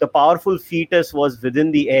belly, the powerful fetus was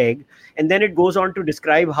within the egg. And then it goes on to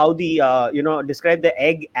describe how describe the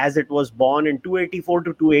egg as it was born. In 284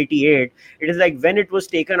 to 288, it is like, when it was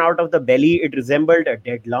taken out of the belly, it resembled a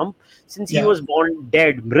dead lump. Since he was born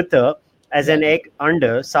dead, Mrita, as an egg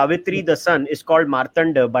under, Savitri the sun is called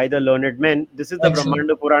Martanda by the learned men. This is the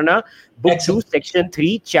Brahmanda Purana, book 2, section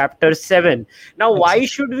 3, chapter 7. Now, why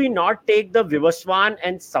should we not take the Vivaswan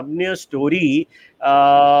and Samnya story,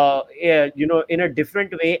 in a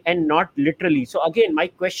different way and not literally? So again, my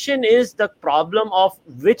question is the problem of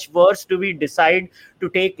which verse do we decide to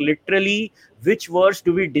take literally, which verse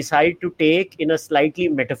do we decide to take in a slightly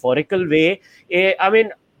metaphorical way?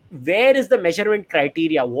 Where is the measurement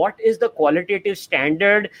criteria? What is the qualitative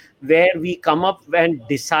standard where we come up and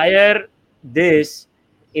desire this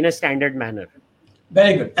in a standard manner?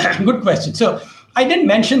 Very good. Good question. So I didn't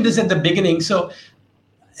mention this at the beginning. So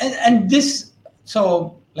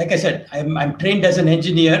like I said, I'm trained as an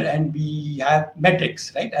engineer, and we have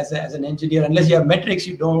metrics, right? As an engineer, unless you have metrics,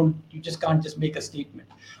 you just can't just make a statement.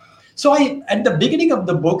 So at the beginning of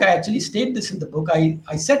the book, I actually state this in the book.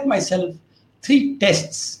 I set myself 3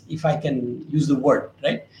 tests, if I can use the word,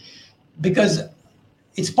 right? Because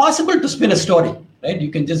it's possible to spin a story, right?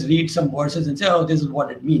 You can just read some verses and say, oh, this is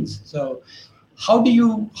what it means. So how do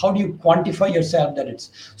you quantify yourself that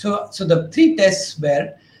it's... So the 3 tests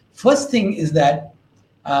were, first thing is that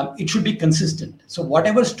it should be consistent. So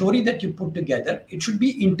whatever story that you put together, it should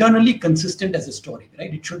be internally consistent as a story,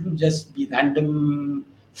 right? It shouldn't just be random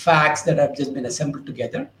facts that have just been assembled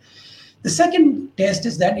together. The second test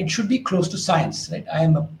is that it should be close to science, right? I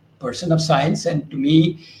am a person of science, and to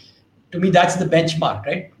me, that's the benchmark,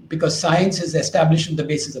 right? Because science is established on the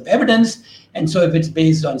basis of evidence, and so if it's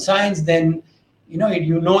based on science, then you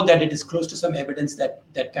know that it is close to some evidence that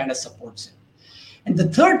kind of supports it. And the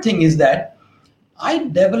third thing is that I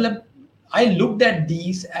looked at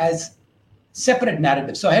these as separate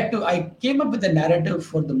narratives. So I came up with a narrative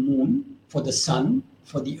for the moon, for the sun,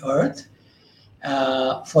 for the earth,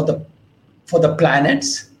 for the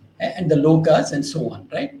planets and the lokas and so on,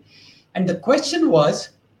 right? And the question was,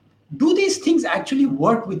 do these things actually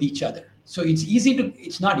work with each other? So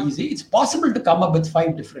it's not easy. It's possible to come up with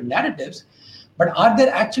 5 different narratives, but are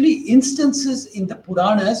there actually instances in the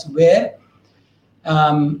Puranas where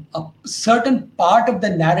a certain part of the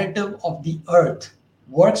narrative of the earth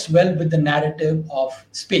works well with the narrative of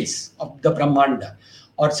space, of the Brahmanda,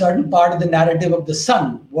 or certain part of the narrative of the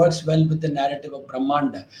sun works well with the narrative of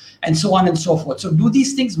Brahmanda, and so on and so forth. So do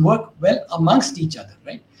these things work well amongst each other,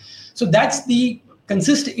 right? So that's the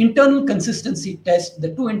internal consistency test,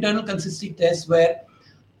 the 2 internal consistency tests where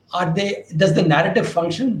does the narrative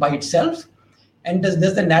function by itself? And does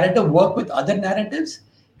the narrative work with other narratives?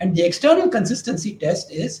 And the external consistency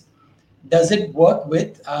test is, does it work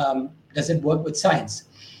with science?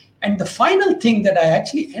 And the final thing that I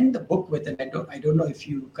actually end the book with, and I don't know if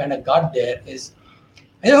you kind of got there, is,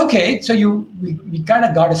 okay, so we kind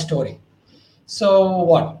of got a story. So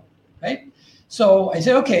what, right? So I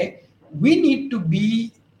said, okay, we need to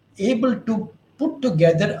be able to put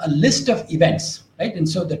together a list of events, right? And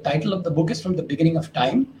so the title of the book is From the Beginning of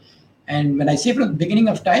Time. And when I say from the beginning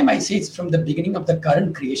of time, I say it's from the beginning of the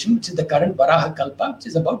current creation, which is the current Varaha Kalpa, which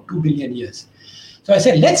is about 2 billion years. So I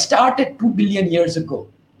said, let's start at 2 billion years ago,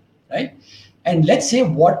 right? And let's say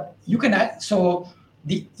what you can, so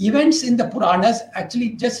the events in the Puranas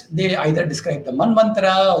actually they either describe the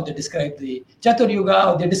Manvantara, or they describe the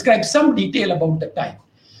Chaturyuga, or they describe some detail about the time.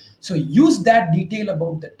 So use that detail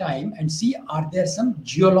about the time and see, are there some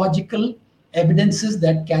geological evidences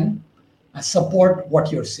that can support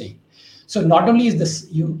what you're saying. So not only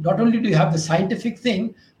do you have the scientific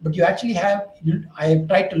thing, but you actually I have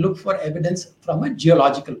tried to look for evidence from a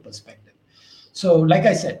geological perspective. So like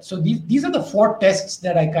I said, so these are the 4 tests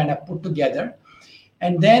that I kind of put together.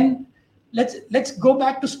 And then let's go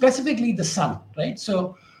back to specifically the sun, right?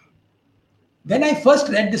 So when I first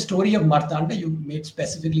read the story of Martanda, you made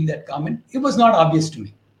specifically that comment. It was not obvious to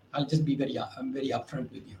me. I'll just be very upfront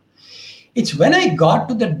with you. It's when I got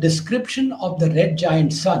to the description of the red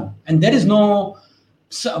giant sun, and there is no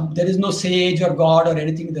sage or god or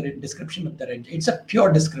anything in the description of the red. It's a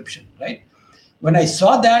pure description, right? When I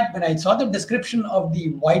saw the description of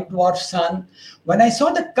the white dwarf sun, when I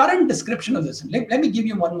saw the current description of the sun, let me give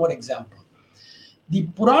you one more example. The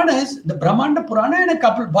Puranas, the Brahmanda Purana and a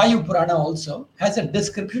couple Vayu Purana also has a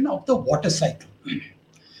description of the water cycle.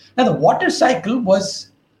 Now the water cycle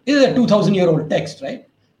is a 2,000-year-old text, right?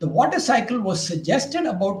 The water cycle was suggested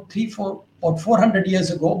about 400 years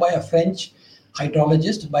ago by a French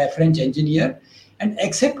hydrologist, by a French engineer, and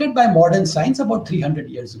accepted by modern science about 300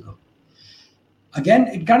 years ago. Again,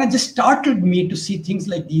 it kind of just startled me to see things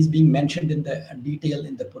like these being mentioned in the detail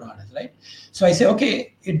in the Puranas, right? So I say,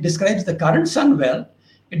 okay, it describes the current sun well,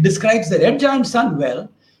 it describes the red giant sun well,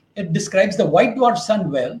 it describes the white dwarf sun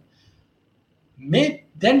well.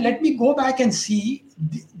 Then let me go back and see.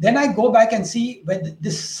 Then I go back and see whether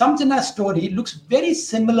this Samjana story looks very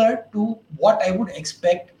similar to what I would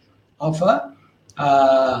expect of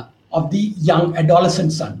the young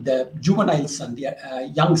adolescent son, the juvenile son,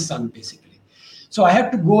 the young son, basically. So I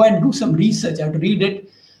have to go and do some research. I have to read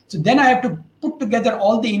it. So then I have to put together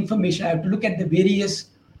all the information. I have to look at the various,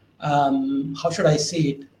 how should I say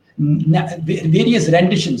it, various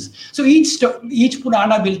renditions. So each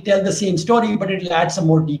Purana will tell the same story, but it will add some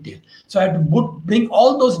more detail. So I have to bring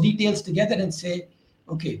all those details together and say,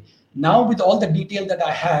 okay, now with all the detail that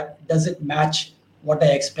I have, does it match what I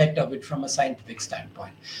expect of it from a scientific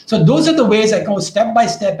standpoint? So those are the ways I go step by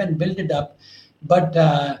step and build it up. But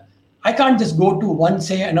I can't just go to one,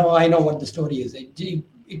 say, I know what the story is.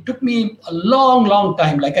 It took me a long, long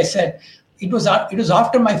time. Like I said, it was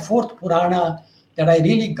after my 4th Purana that I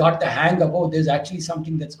really got the hang of, there's actually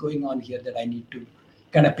something that's going on here that I need to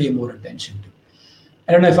kind of pay more attention to.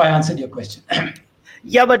 I don't know if I answered your question.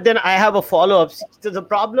 Yeah, but then I have a follow-up. So the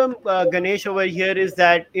problem, Ganesh, over here is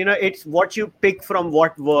that, it's what you pick from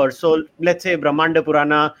what verse. So let's say Brahmanda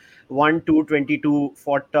Purana 1, 2, 22,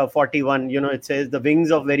 41, it says the wings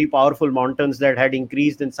of very powerful mountains that had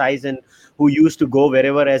increased in size and who used to go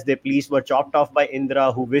wherever as they pleased were chopped off by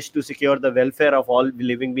Indra, who wished to secure the welfare of all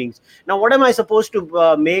living beings. Now, what am I supposed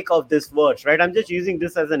to make of this verse, right? I'm just using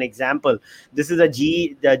this as an example. This is the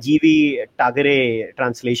G.V. Tagare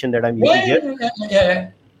translation that I'm using here.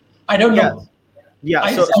 Yeah. I don't know. Yeah.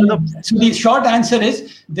 So the short answer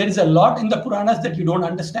is there is a lot in the Puranas that you don't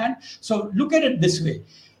understand. So look at it this way.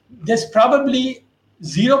 There's probably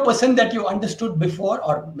 0% that you understood before,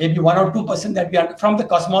 or maybe 1 or 2% that from the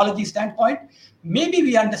cosmology standpoint. Maybe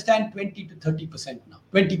we understand 20 to 30% now,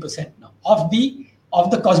 20% now of the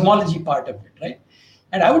of the cosmology part of it, right?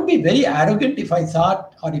 And I would be very arrogant if I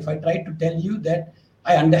thought, or if I tried to tell you that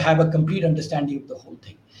I have a complete understanding of the whole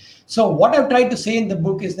thing. So what I've tried to say in the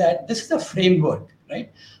book is that this is a framework,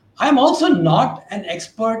 right? I'm also not an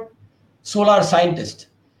expert solar scientist.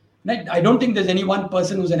 Right? I don't think there's any one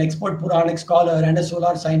person who's an expert Puranic scholar and a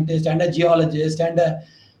solar scientist and a geologist and a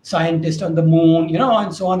scientist on the moon,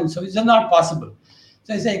 and so on and so on. It's not possible.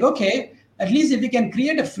 So I say, okay, at least if we can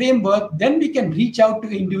create a framework, then we can reach out to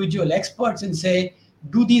individual experts and say,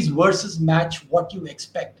 do these verses match what you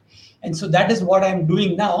expect? And so that is what I'm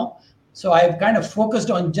doing now. So I've kind of focused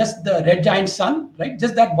on just the red giant sun, right?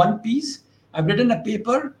 Just that one piece. I've written a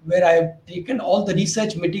paper where I've taken all the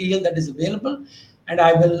research material that is available, and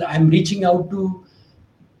I'm reaching out to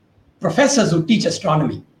professors who teach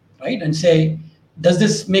astronomy, right? And say, does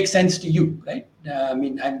this make sense to you, right?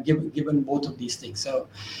 I'm given both of these things. So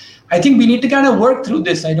I think we need to kind of work through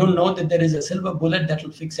this. I don't know that there is a silver bullet that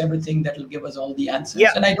will fix everything, that will give us all the answers.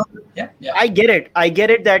 Yeah. And I get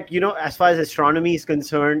it that, as far as astronomy is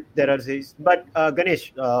concerned, there are these, but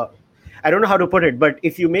Ganesh, I don't know how to put it, but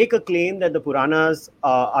if you make a claim that the Puranas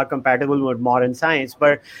are compatible with modern science,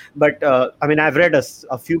 but I've read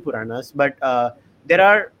a few Puranas, but there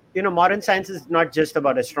are, modern science is not just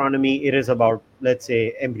about astronomy. It is about, let's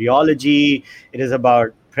say, embryology. It is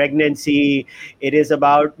about pregnancy. It is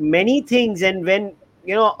about many things. And when,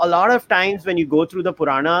 a lot of times when you go through the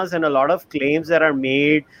Puranas and a lot of claims that are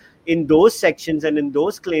made in those sections and in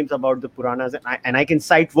those claims about the Puranas, and I can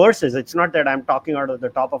cite verses. It's not that I'm talking out of the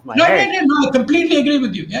top of my head. No, I completely agree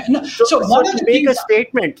with you. Yeah. No. So to make a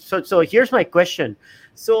statement, so here's my question.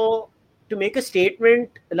 So to make a statement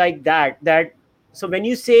like that, so when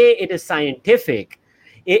you say it is scientific,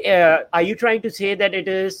 are you trying to say that it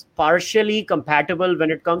is partially compatible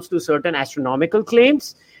when it comes to certain astronomical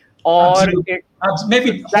claims, or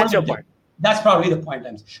maybe that's your point? That's probably the point.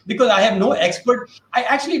 Because I have no expert. I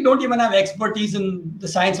actually don't even have expertise in the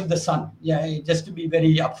science of the sun. Yeah, just to be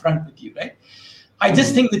very upfront with you, right? I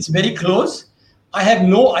just think it's very close. I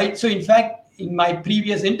have so in fact, in my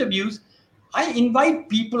previous interviews, I invite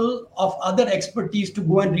people of other expertise to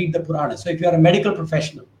go and read the Purana. So if you're a medical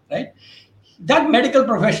professional, right? That medical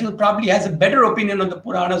professional probably has a better opinion on the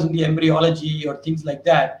Puranas and the embryology or things like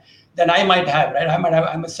that than I might have, right?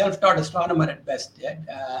 I'm a self-taught astronomer at best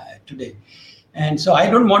today. And so I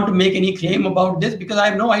don't want to make any claim about this because I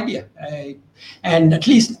have no idea. And at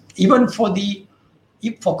least even for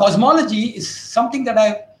cosmology is something that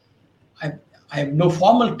I have no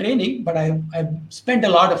formal training, but I've spent a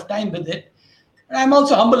lot of time with it. And I'm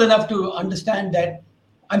also humble enough to understand that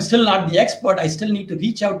I'm still not the expert. I still need to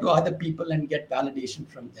reach out to other people and get validation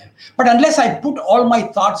from them. But unless I put all my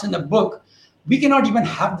thoughts in a book, we cannot even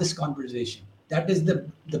have this conversation. That is the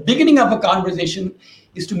beginning of a conversation,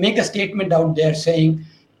 is to make a statement out there saying,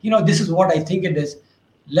 this is what I think it is.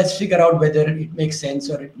 Let's figure out whether it makes sense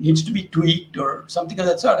or it needs to be tweaked or something of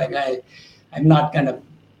that sort. I'm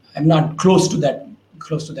not close to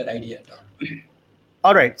that idea at all.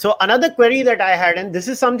 All right. So another query that I had, and this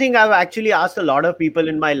is something I've actually asked a lot of people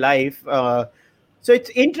in my life. So it's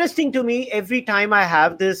interesting to me every time I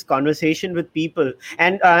have this conversation with people.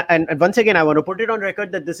 And once again, I want to put it on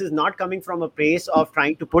record that this is not coming from a place of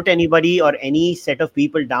trying to put anybody or any set of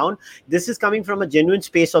people down. This is coming from a genuine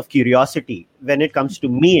space of curiosity when it comes to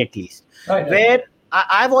me, at least. Right. Where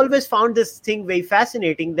I've always found this thing very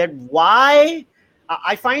fascinating, that why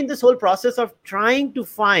I find this whole process of trying to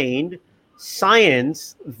find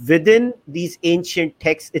science within these ancient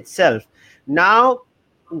texts itself. Now,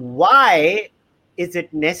 why is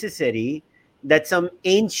it necessary that some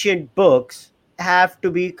ancient books have to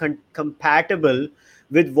be compatible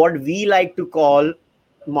with what we like to call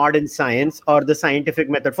modern science or the scientific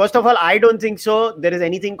method? First of all, I don't think so there is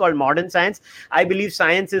anything called modern science. I believe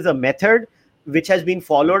science is a method which has been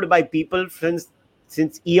followed by people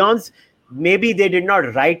since eons. Maybe they did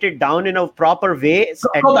not write it down in a proper way.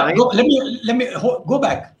 Let me go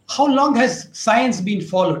back. How long has science been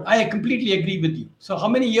followed? I completely agree with you. So how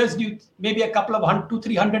many years maybe a couple of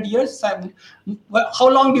 200-300 years? How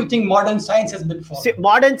long do you think modern science has been followed? See,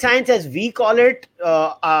 modern science, as we call it,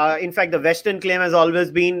 in fact, the Western claim has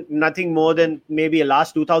always been nothing more than maybe the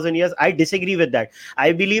last 2000 years. I disagree with that.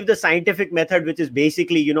 I believe the scientific method, which is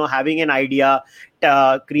basically, having an idea,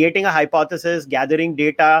 creating a hypothesis, gathering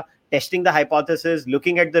data, testing the hypothesis,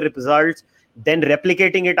 looking at the results, then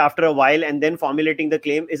replicating it after a while, and then formulating the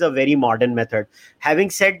claim, is a very modern method. Having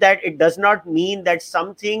said that, it does not mean that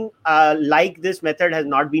something like this method has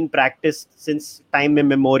not been practiced since time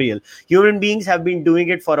immemorial. Human beings have been doing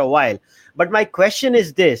it for a while. But my question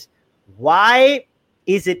is this: why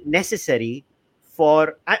is it necessary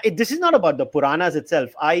this is not about the Puranas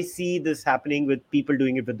itself. I see this happening with people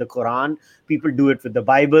doing it with the Quran, people do it with the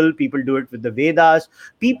Bible, people do it with the Vedas,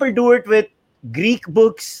 people do it with Greek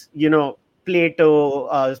books,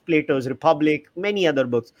 Plato's Republic, many other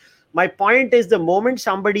books. My point is, the moment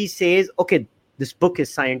somebody says, okay, this book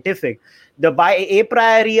is scientific, the by a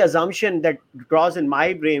priori assumption that draws in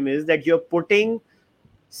my brain is that you're putting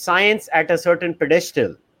science at a certain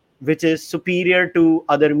pedestal, which is superior to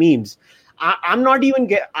other memes. I'm not even,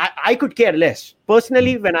 I could care less.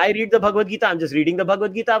 Personally, when I read the Bhagavad Gita, I'm just reading the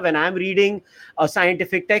Bhagavad Gita. When I'm reading a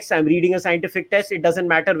scientific text, I'm reading a scientific text. It doesn't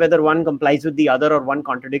matter whether one complies with the other or one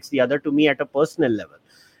contradicts the other, to me, at a personal level.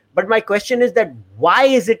 But my question is that why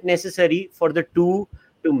is it necessary for the two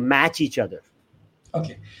to match each other?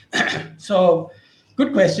 Okay. So,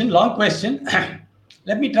 good question, long question.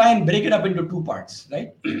 Let me try and break it up into two parts,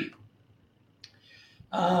 right?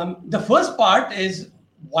 The first part is,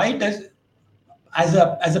 why does, as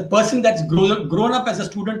a person that's grown up as a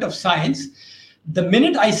student of science, the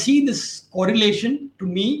minute I see this correlation, to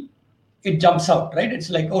me, it jumps out, right? It's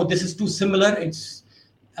like, oh, this is too similar. It's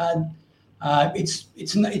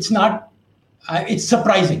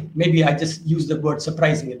surprising. Maybe I just use the word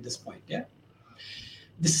surprising at this point. Yeah.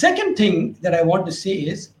 The second thing that I want to say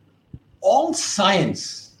is, all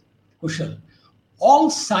science, Kushal,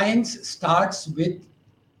 all science starts with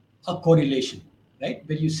a correlation, right?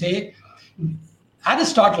 Where you say,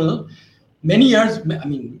 Aristotle, many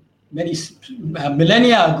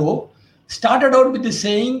millennia ago, started out with the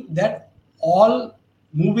saying that all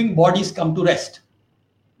moving bodies come to rest,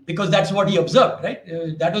 because that's what he observed, right?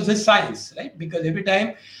 That was his science, right? Because every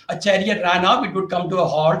time a chariot ran up, it would come to a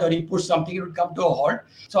halt, or he pushed something, it would come to a halt.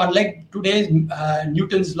 So unlike today's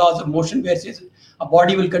Newton's laws of motion, where it says a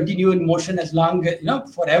body will continue in motion as long,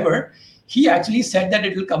 forever, he actually said that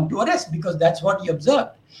it will come to a rest, because that's what he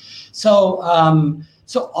observed. So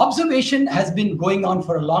observation has been going on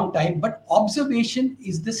for a long time, but observation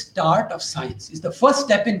is the start of science. Is the first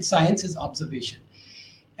step in science is observation.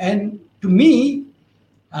 And to me,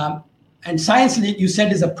 and science, you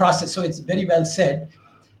said, is a process, so it's very well said.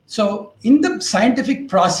 So in the scientific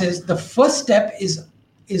process, the first step is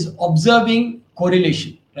observing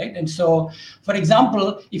correlation, right? And so, for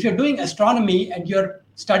example, if you're doing astronomy and you're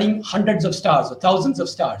studying hundreds of stars or thousands of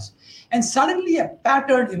stars, and suddenly a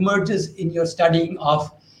pattern emerges in your studying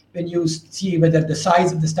of, when you see whether the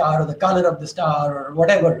size of the star or the color of the star or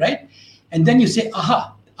whatever, right? And then you say,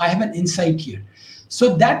 aha, I have an insight here.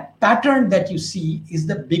 So that pattern that you see is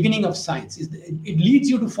the beginning of science. It leads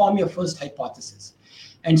you to form your first hypothesis.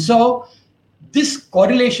 And so this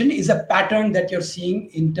correlation is a pattern that you're seeing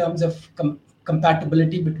in terms of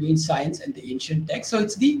compatibility between science and the ancient text. So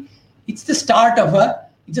it's the start of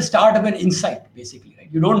an insight, basically, right?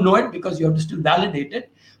 You don't know it because you have to still validate it,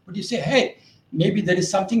 but you say, hey, maybe there is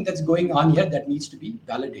something that's going on here that needs to be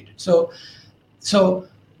validated. So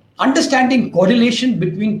understanding correlation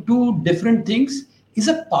between two different things is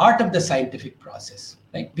a part of the scientific process,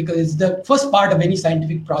 right? Because it's the first part of any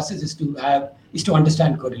scientific process is to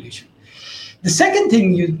understand correlation. The second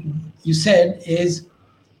thing you said is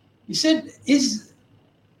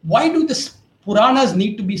why do the Puranas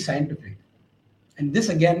need to be scientific? And this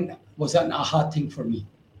again was an aha thing for me.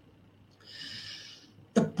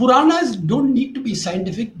 The Puranas don't need to be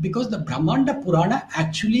scientific because the Brahmanda Purana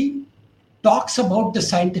actually talks about the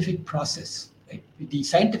scientific process. Right? The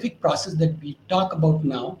scientific process that we talk about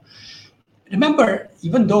now. Remember,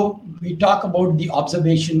 even though we talk about the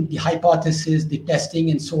observation, the hypothesis, the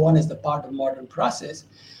testing, and so on as the part of modern process,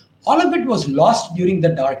 all of it was lost during the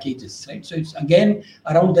Dark Ages, right? So it's again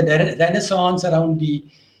around the Renaissance, around the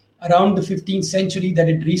 15th century, that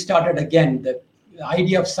it restarted again. The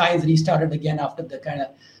idea of science restarted again after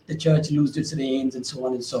the church loosed its reins and so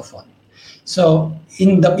on and so forth. So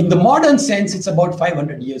in the modern sense, it's about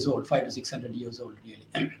 500 years old, 500 to 600 years old,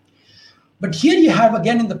 really. But here you have,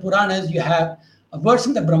 again, in the Puranas, you have a verse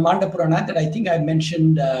in the Brahmanda Purana that I think I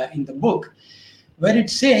mentioned in the book, where it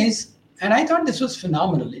says, and I thought this was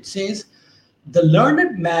phenomenal. It says, the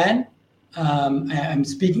learned man, I'm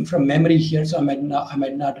speaking from memory here, so I might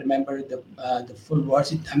not remember the full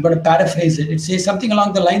words. I'm going to paraphrase it. It says something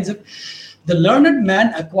along the lines of, the learned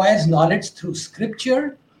man acquires knowledge through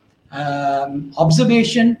scripture,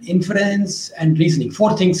 observation, inference, and reasoning.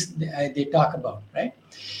 4 things they talk about, right?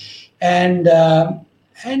 And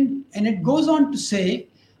it goes on to say,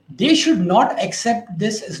 they should not accept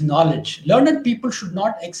this as knowledge. Learned people should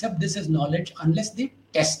not accept this as knowledge unless they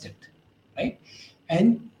test it, right?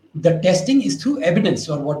 And the testing is through evidence,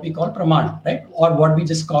 or what we call pramana, right? Or what we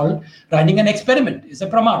just call running an experiment is a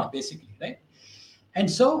pramana, basically, right?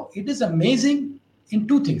 And so it is amazing in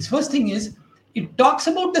 2 things. First thing is, it talks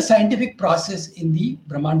about the scientific process in the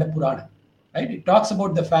Brahmanda Purana, right? It talks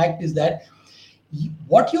about the fact is that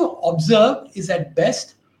what you observe is at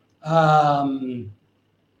best and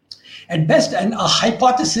a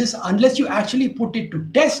hypothesis. Unless you actually put it to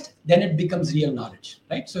test, then it becomes real knowledge,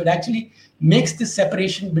 right? So it actually makes this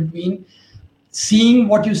separation between seeing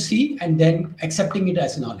what you see and then accepting it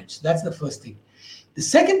as knowledge. That's the first thing. The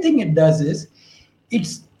second thing it does is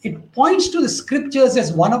it points to the scriptures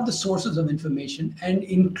as one of the sources of information and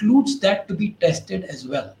includes that to be tested as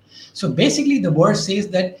well. So basically the verse says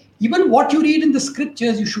that even what you read in the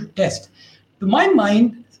scriptures, you should test. To my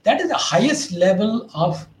mind, that is the highest level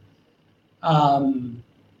of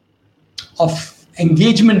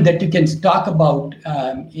engagement that you can talk about,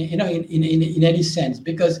 in any sense,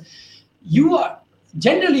 because you are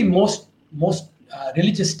generally most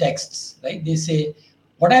religious texts, right? They say,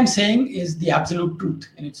 what I'm saying is the absolute truth,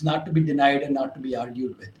 and it's not to be denied and not to be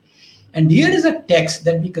argued with. And here is a text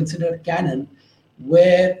that we consider canon,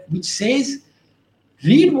 which says,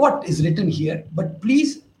 read what is written here, but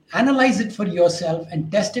please analyze it for yourself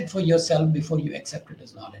and test it for yourself before you accept it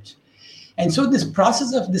as knowledge. And so this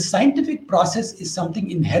process of the scientific process is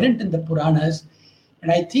something inherent in the Puranas,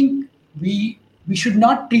 and I think we should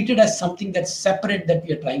not treat it as something that's separate that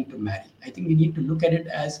we are trying to marry. I think we need to look at it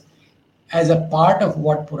as a part of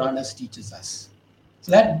what Puranas teaches us.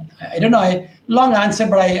 So that, I don't know, long answer,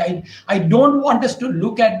 but I don't want us to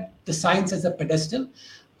look at the science as a pedestal.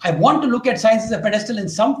 I want to look at science as a pedestal in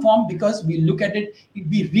some form because we look at it,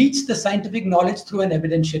 we reach the scientific knowledge through an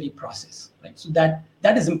evidentiary process, right? So that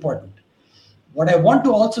is important. What I want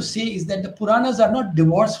to also say is that the Puranas are not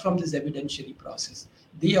divorced from this evidentiary process.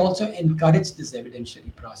 They also encourage this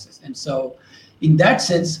evidentiary process. And so in that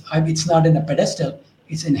sense, it's not in a pedestal,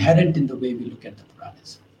 it's inherent in the way we look at the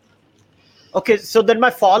Puranas. Okay, so then my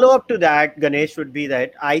follow-up to that, Ganesh, would be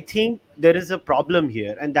that I think there is a problem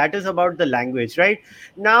here, and that is about the language, right?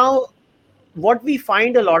 Now, what we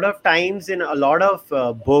find a lot of times in a lot of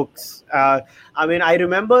books, I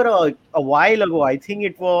remember a while ago, I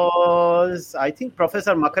think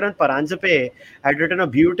Professor Makarand Paranjape had written a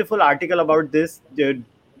beautiful article about this in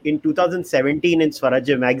 2017 in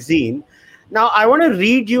Swarajya magazine. Now, I want to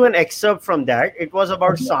read you an excerpt from that. It was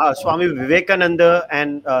about Swami Vivekananda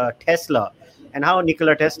and Tesla, and how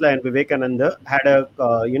Nikola Tesla and Vivekananda had a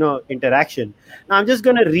interaction. Now, I'm just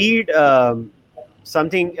going to read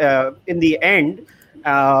something in the end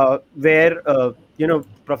where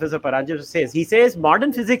Professor Paranjape says,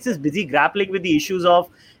 modern physics is busy grappling with the issues of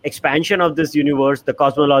expansion of this universe, the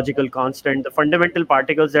cosmological constant, the fundamental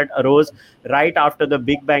particles that arose right after the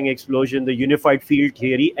Big Bang explosion, the unified field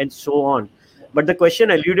theory, and so on. But the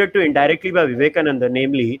question alluded to indirectly by Vivekananda,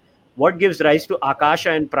 namely, what gives rise to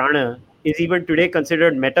Akasha and Prana, is even today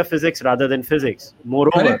considered metaphysics rather than physics.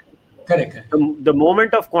 Moreover, Correct. The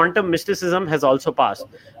moment of quantum mysticism has also passed.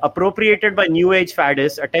 Appropriated by New Age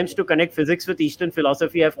faddists, attempts to connect physics with Eastern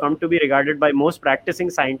philosophy have come to be regarded by most practicing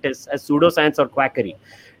scientists as pseudoscience or quackery.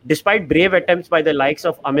 Despite brave attempts by the likes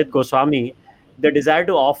of Amit Goswami, the desire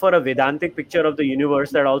to offer a Vedantic picture of the universe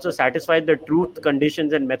that also satisfied the truth,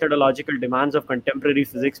 conditions, and methodological demands of contemporary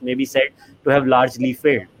physics may be said to have largely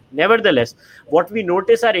failed. Nevertheless, what we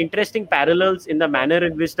notice are interesting parallels in the manner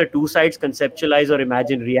in which the two sides conceptualize or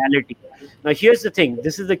imagine reality. Now, here's the thing.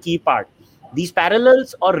 This is the key part. These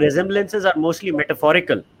parallels or resemblances are mostly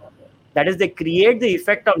metaphorical. That is, they create the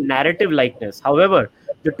effect of narrative likeness. However,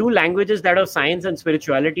 the two languages, that of science and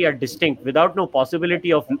spirituality, are distinct without no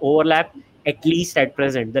possibility of overlap, at least at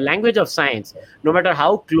present. The language of science, no matter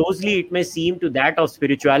how closely it may seem to that of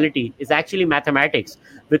spirituality, is actually mathematics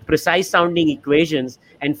with precise sounding equations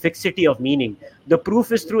and fixity of meaning. The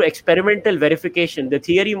proof is through experimental verification. The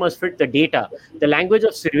theory must fit the data. The language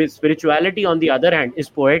of spirituality, on the other hand, is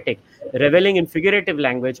poetic, reveling in figurative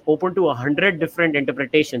language, open to 100 different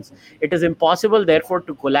interpretations. It is impossible, therefore,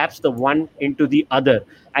 to collapse the one into the other.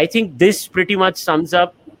 I think this pretty much sums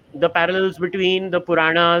up the parallels between the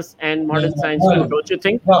Puranas and modern science, don't you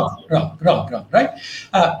think? Wrong, right?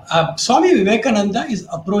 Swami Vivekananda is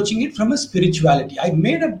approaching it from a spirituality. I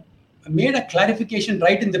made a clarification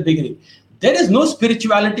right in the beginning. There is no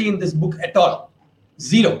spirituality in this book at all.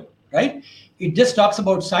 Zero, right? It just talks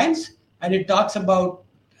about science, and it talks about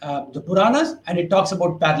the Puranas, and it talks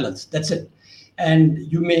about parallels. That's it. And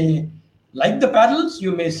you may like the parallels.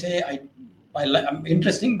 You may say, I'm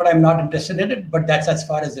interesting, but I'm not interested in it. But that's as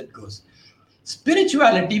far as it goes.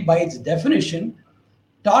 Spirituality, by its definition,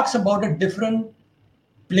 talks about a different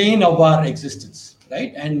plane of our existence,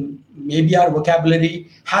 right? And maybe our vocabulary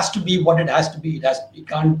has to be what it has to be. It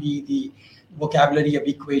can't be the vocabulary of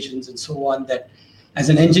equations and so on that, as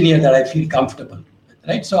an engineer, that I feel comfortable with.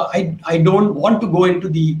 right? So I don't want to go into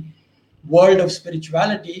the world of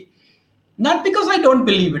spirituality, not because I don't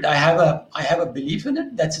believe it. I have a belief in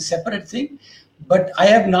it. That's a separate thing. But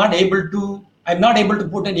I'm not able to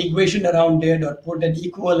put an equation around it or put an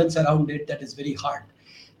equivalence around it. That is very hard.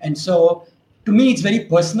 And so to me, it's very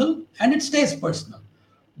personal, and it stays personal.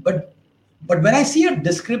 But when I see a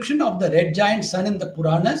description of the red giant sun in the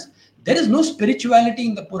Puranas, there is no spirituality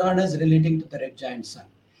in the Puranas relating to the red giant sun.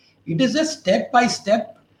 It is a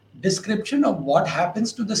step-by-step description of what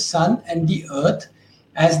happens to the sun and the earth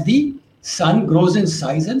as the sun grows in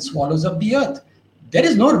size and swallows up the earth. There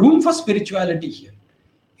is no room for spirituality here.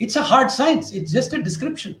 It's a hard science. It's just a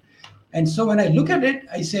description. And so when I look at it,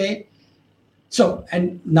 I say, so,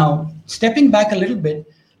 and now stepping back a little bit,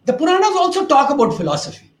 the Puranas also talk about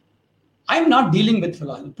philosophy. I'm not dealing with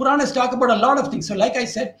philosophy. Puranas talk about a lot of things. So like I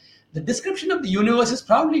said, the description of the universe is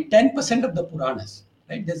probably 10% of the Puranas,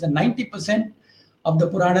 right? There's a 90% of the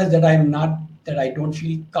Puranas that I don't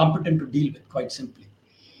feel competent to deal with, quite simply.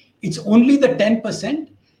 It's only the 10%,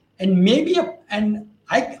 and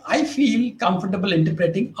I feel comfortable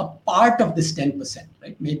interpreting a part of this 10%,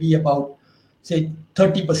 right? Maybe about, say,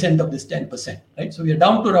 30% of this 10%, right? So we are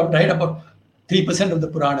down to right about 3% of the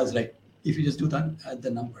Puranas, right? If you just do the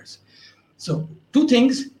numbers. So two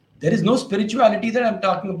things: there is no spirituality that I'm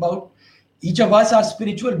talking about. Each of us are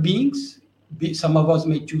spiritual beings. Some of us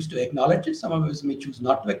may choose to acknowledge it. Some of us may choose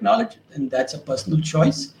not to acknowledge it. And that's a personal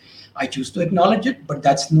choice. I choose to acknowledge it, but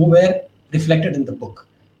that's nowhere reflected in the book.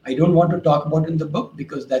 I don't want to talk about it in the book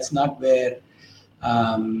because that's not where,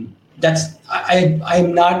 I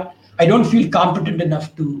don't feel competent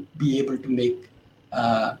enough to be able to make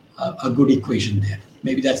a good equation there.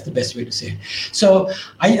 Maybe that's the best way to say it. So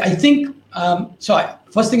I think,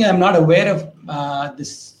 first thing, I'm not aware of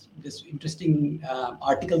this interesting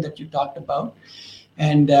article that you talked about.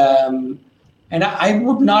 And I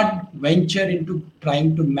would not venture into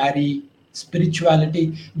trying to marry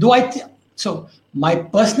spirituality, though so my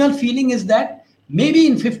personal feeling is that maybe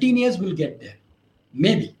in 15 years we'll get there.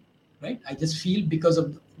 Maybe, right? I just feel because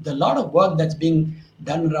of the lot of work that's being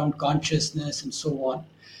done around consciousness and so on,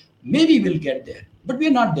 maybe we'll get there. But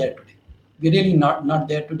we're not there today. We're really not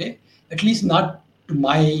there today, at least not to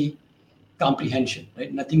my comprehension,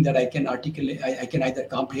 right? Nothing that I can articulate. I can either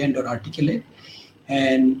comprehend or articulate.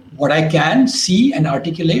 And what I can see and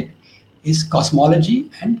articulate is cosmology.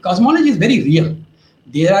 And cosmology is very real.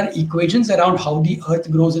 There are equations around how the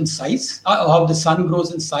earth grows in size, how the sun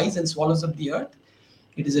grows in size and swallows up the earth.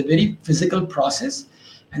 It is a very physical process.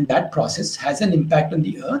 And that process has an impact on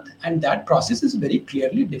the earth. And that process is very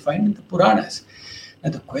clearly defined in the Puranas. Now,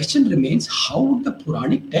 the question remains, how would the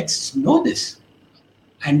Puranic texts know this?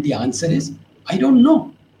 And the answer is, I don't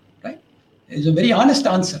know, right? It's a very honest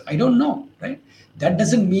answer. I don't know, right? That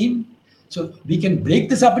doesn't mean, so we can break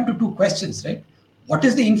this up into two questions, right? What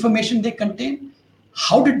is the information they contain?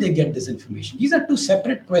 How did they get this information? These are two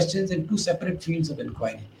separate questions and two separate fields of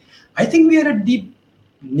inquiry. I think we are at the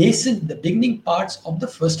beginning parts of the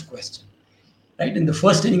first question, right? In the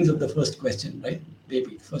first innings of the first question, right?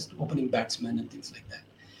 Maybe first opening batsman and things like that.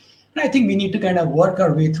 And I think we need to kind of work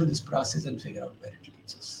our way through this process and figure out where it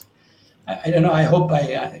leads us. I don't know. I hope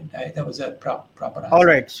that was a proper answer. All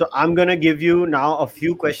right. So I'm going to give you now a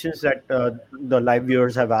few questions that the live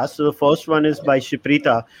viewers have asked. So the first one is by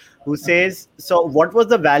Shiprita, who says, so what was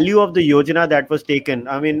the value of the yojana that was taken?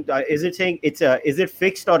 I mean, is it saying is it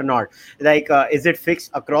fixed or not? Like, is it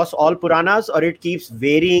fixed across all Puranas, or it keeps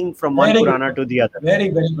varying from one Purana to the other? Very,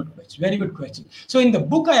 very good question. Very good question. So in the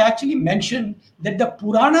book, I actually mentioned that the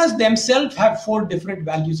Puranas themselves have 4 different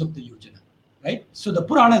values of the yojana, right? So the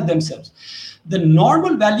Puranas themselves. The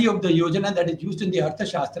normal value of the yojana that is used in the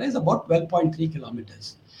Arthashastra is about 12.3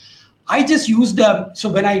 kilometers. I just used so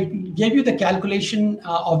when I gave you the calculation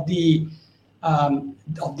of the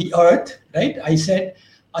Earth, right? I said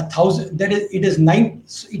 1,000. That is, it is 9.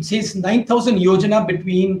 It says 9,000 yojana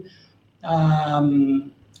between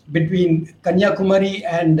Kanyakumari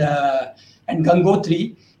and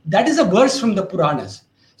Gangotri. That is a verse from the Puranas.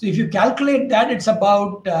 So if you calculate that, it's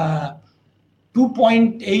about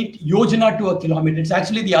 2.8 yojana to a kilometer. It's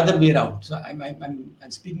actually the other way around. So I'm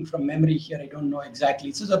speaking from memory here. I don't know exactly.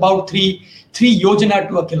 It's about 3 yojana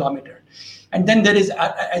to a kilometer. And then there is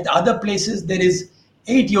at other places there is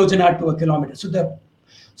 8 yojana to a kilometer.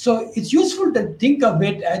 So it's useful to think of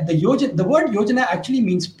it as the yojana. The word yojana actually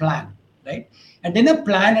means plan, right? And in a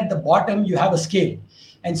plan at the bottom you have a scale,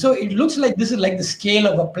 and so it looks like this is like the scale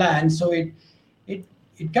of a plan. So it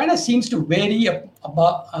kind of seems to vary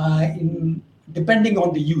depending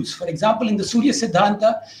on the use. For example, in the Surya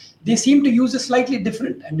Siddhanta, they seem to use a slightly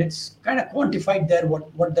different, and it's kind of quantified there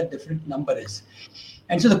what that different number is.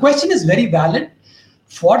 And so the question is very valid.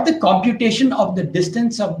 For the computation of the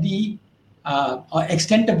distance of the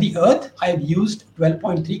extent of the Earth, I've used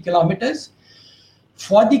 12.3 kilometers.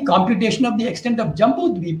 For the computation of the extent of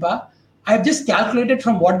Jambudvipa, I've just calculated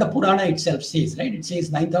from what the Purana itself says, right? It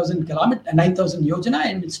says 9,000 yojana,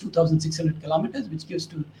 and it's 2,600 kilometers, which gives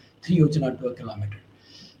to 3 yojana to a kilometer.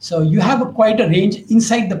 So you have quite a range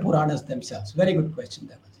inside the Puranas themselves. Very good question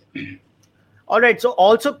there. All right. So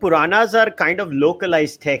also Puranas are kind of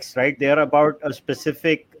localized texts, right? They are about a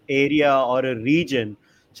specific area or a region.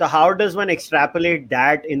 So how does one extrapolate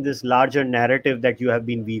that in this larger narrative that you have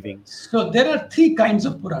been weaving? So there are 3 kinds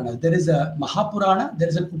of Puranas. There is a Mahapurana, there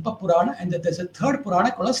is an Upapurana, and there's a third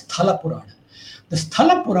Purana called a Sthala Purana. The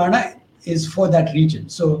Sthala Purana is for that region.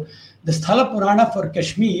 So the Sthala Purana for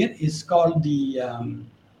Kashmir is called the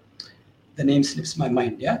name slips my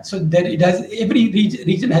mind. Yeah. So there it has, every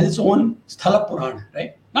region has its own Sthala Purana,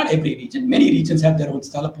 right? Not every region. Many regions have their own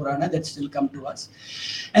Sthala Purana that still come to us.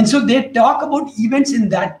 And so they talk about events in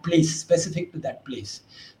that place, specific to that place.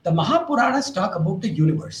 The Mahapuranas talk about the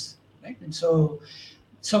universe, right? And so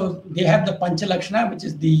they have the Panchalakshana, which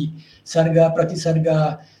is the Sarga,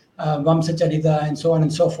 Pratisarga, Vamsacharita, and so on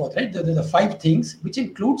and so forth, right? The 5 things, which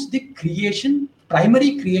includes the creation,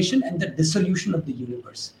 primary creation, and the dissolution of the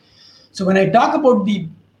universe. So when I talk about the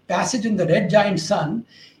passage in the red giant sun,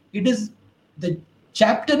 it is the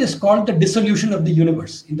chapter is called the dissolution of the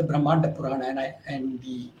universe in the Brahmanda Purana, and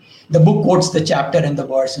the book quotes the chapter and the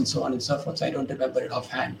verse and so on and so forth. So I don't remember it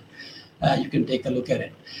offhand. You can take a look at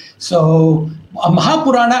it. So a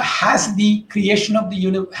Mahapurana has the creation of the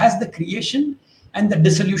universe, has the creation and the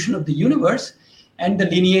dissolution of the universe, and the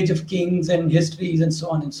lineage of kings and histories and so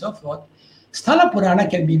on and so forth. Sthala Purana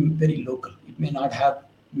can be very local. It may not have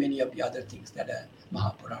many of the other things that a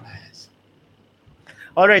Mahapurana has.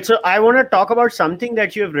 All right. So I want to talk about something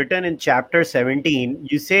that you have written in chapter 17.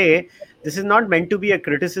 You say this is not meant to be a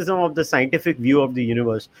criticism of the scientific view of the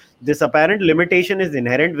universe. This apparent limitation is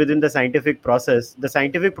inherent within the scientific process. The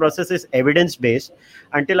scientific process is evidence-based.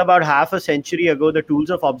 Until about half a century ago, the tools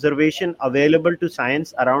of observation available to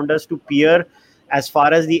science around us to peer as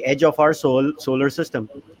far as the edge of our solar system.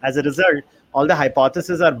 As a result, all the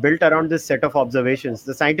hypotheses are built around this set of observations.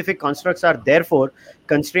 The scientific constructs are therefore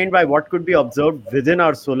constrained by what could be observed within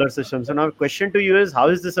our solar system. So now the question to you is, how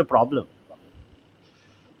is this a problem?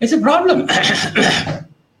 It's a problem.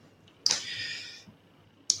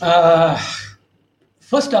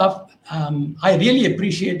 First off, I really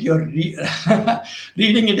appreciate your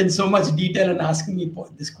reading it in so much detail and asking me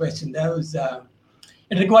this question. That was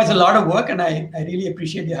it requires a lot of work, and I really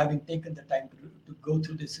appreciate you having taken the time to go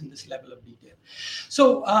through this in this level of detail.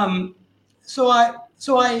 So I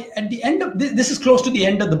at the end of this is close to the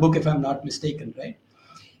end of the book, if I'm not mistaken, right?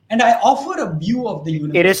 And I offer a view of the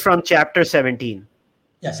universe. It is from chapter 17.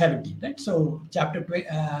 Yeah, 17, right? So chapter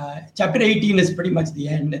 18 is pretty much the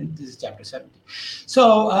end, and this is chapter 17.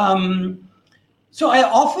 So I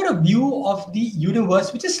offer a view of the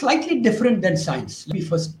universe which is slightly different than science. Let me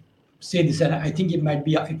first say this, and I think it might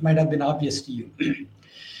have been obvious to you.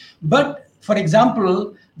 But for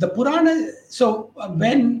example, the Purana. So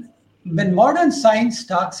when modern science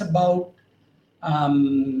talks about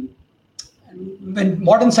the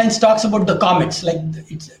comets, like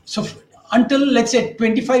until let's say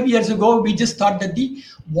 25 years ago, we just thought that the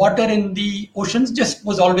water in the oceans just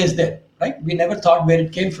was always there, right? We never thought where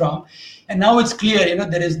it came from, and now it's clear.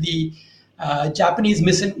 There is the Japanese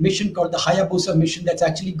mission called the Hayabusa mission that's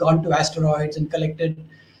actually gone to asteroids and collected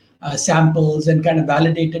samples and kind of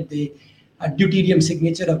validated the deuterium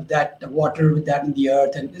signature of that water with that in the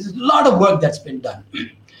earth, and there's a lot of work that's been done.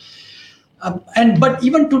 But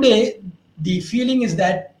even today, the feeling is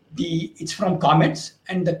that it's from comets,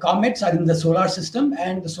 and the comets are in the solar system,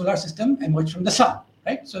 and the solar system emerged from the sun,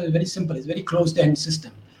 right? So it's very simple. It's a very closed-end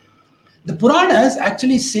system. The Puranas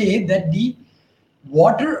actually say that the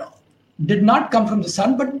water did not come from the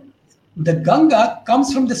sun, but the Ganga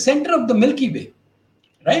comes from the center of the Milky Way.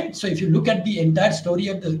 Right? So if you look at the entire story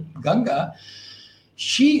of the Ganga,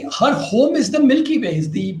 her home is the Milky Way,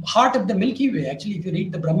 is the heart of the Milky Way. Actually, if you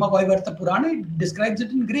read the Brahma Vaivarta Purana, it describes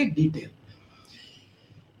it in great detail.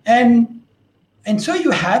 And so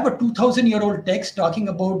you have a 2,000-year-old text talking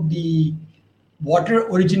about the water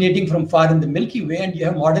originating from far in the Milky Way, and you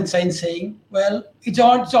have modern science saying, well, it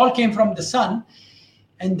all came from the sun.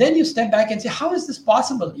 And then you step back and say, how is this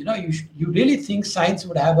possible? You really think science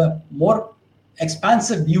would have a more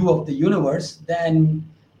expansive view of the universe than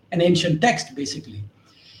an ancient text, basically.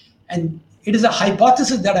 And it is a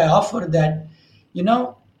hypothesis that I offer that,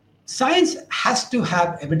 science has to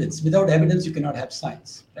have evidence. Without evidence, you cannot have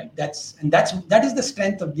science, right? That is the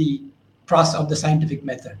strength of the process of the scientific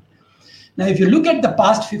method. Now, if you look at the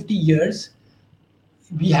past 50 years,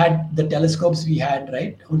 we had the telescopes we had,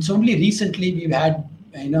 right? It's only recently we've had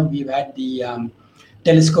the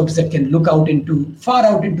telescopes that can look far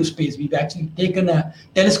out into space. We've actually taken a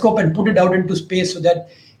telescope and put it out into space so that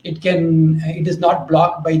it is not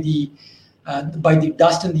blocked by the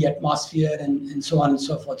dust in the atmosphere and so on and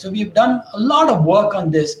so forth. So we've done a lot of work on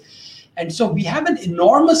this. And so we have an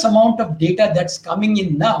enormous amount of data that's coming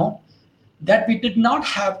in now that we did not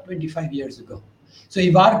have 25 years ago. So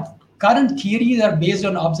if our current theories are based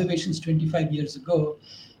on observations 25 years ago,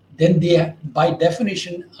 then they, by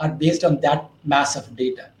definition, are based on that mass of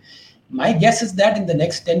data. My guess is that in the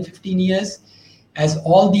next 10, 15 years, as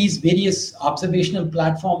all these various observational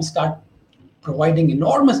platforms start providing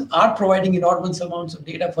enormous amounts of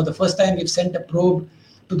data. For the first time, we've sent a probe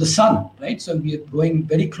to the sun, right? So we are going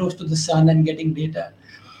very close to the sun and getting data.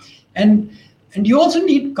 And you also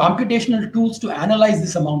need computational tools to analyze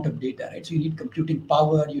this amount of data, right? So you need computing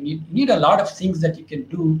power, you need a lot of things that you can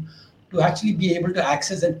do to actually be able to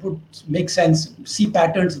access and make sense, see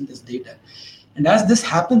patterns in this data. And as this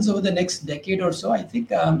happens over the next decade or so, I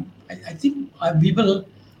think our view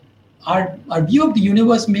of the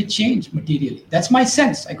universe may change materially. That's my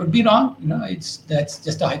sense. I could be wrong. That's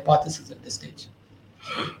just a hypothesis at this stage.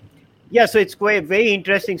 Yeah, so it's quite very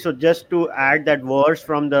interesting. So just to add that verse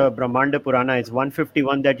from the Brahmanda Purana, it's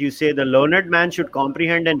 151 that you say the learned man should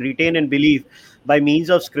comprehend and retain in belief by means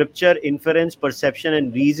of scripture, inference, perception,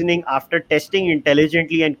 and reasoning after testing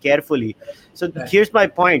intelligently and carefully. So Here's my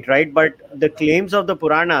point, right? But the claims of the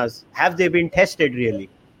Puranas, have they been tested really?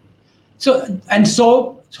 So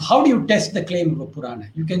how do you test the claim of a Purana?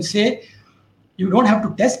 You can say, you don't have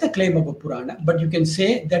to test the claim of a Purana, but you can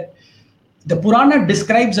say that the Purana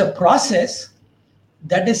describes a process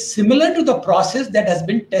that is similar to the process that has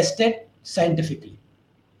been tested scientifically,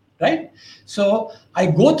 right? So I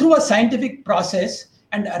go through a scientific process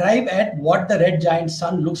and arrive at what the red giant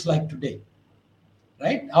sun looks like today,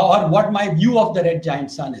 right? Or what my view of the red giant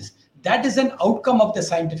sun is. That is an outcome of the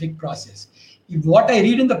scientific process. If what I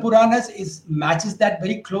read in the Puranas matches that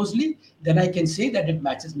very closely, then I can say that it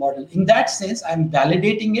matches model. In that sense, I'm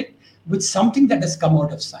validating it with something that has come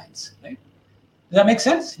out of science, right? Does that make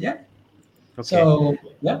sense? Yeah. Okay. So,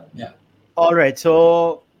 yeah. All right.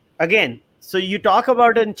 So, again, so you talk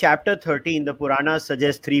about in chapter 13, the Puranas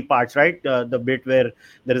suggest three parts, right? The bit where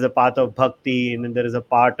there is a part of bhakti and then there is a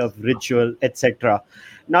part of ritual, etc.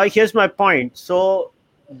 Now, here's my point. So,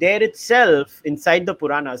 there itself inside the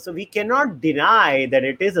Puranas, so we cannot deny that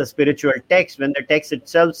it is a spiritual text when the text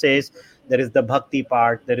itself says there is the bhakti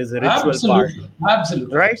part, there is a ritual part.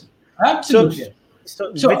 Absolutely. Right? Absolutely.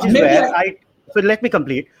 So which is where so let me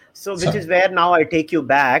complete. So which is where now I take you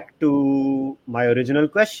back to my original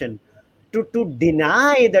question. To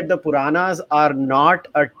deny that the Puranas are not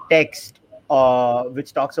a text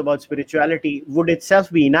which talks about spirituality would itself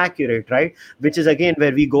be inaccurate, right? Which is again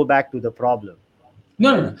where we go back to the problem.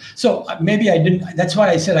 No. So maybe I didn't. That's why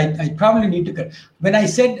I said I probably need to. When I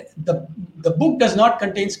said the book does not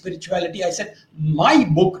contain spirituality, I said my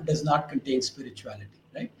book does not contain spirituality.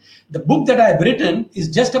 Right? The book that I've written is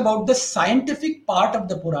just about the scientific part of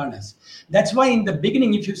the Puranas. That's why in the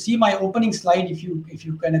beginning, if you see my opening slide, if you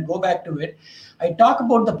kind of go back to it, I talk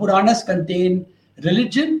about the Puranas contain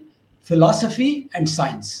religion, philosophy, and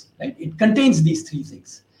science. Right? It contains these three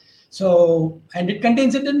things. So, and it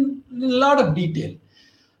contains it in a lot of detail.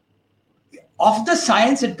 Of the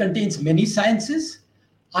science, it contains many sciences.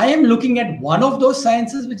 I am looking at one of those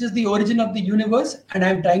sciences, which is the origin of the universe, and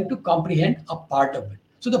I'm trying to comprehend a part of it.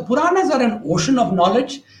 So the Puranas are an ocean of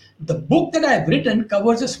knowledge. The book that I have written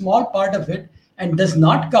covers a small part of it and does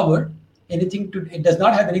not cover anything it does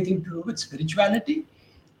not have anything to do with spirituality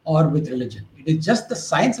or with religion. It is just the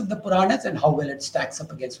science of the Puranas and how well it stacks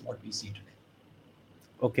up against what we see today.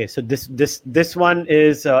 Okay, so this one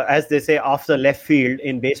is, as they say, off the left field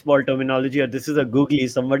in baseball terminology, or this is a googly.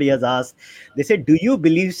 Somebody has asked, they say, do you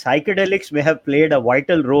believe psychedelics may have played a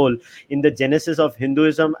vital role in the genesis of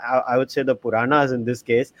Hinduism? I would say the Puranas in this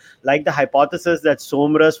case, like the hypothesis that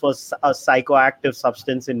Somras was a psychoactive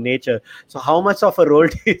substance in nature. So how much of a role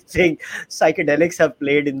do you think psychedelics have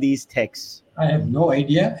played in these texts? I have no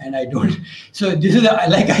idea, and I don't. So this is,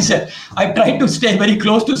 like I said, I try to stay very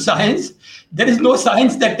close to science. There is no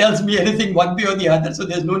science that tells me anything one way or the other, so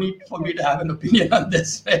there's no need for me to have an opinion on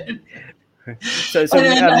this. Right?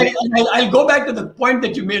 I'll go back to the point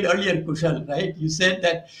that you made earlier, Kushal. Right? You said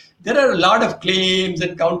that there are a lot of claims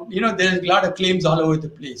and there's a lot of claims all over the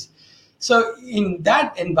place. So in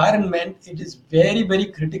that environment, it is very, very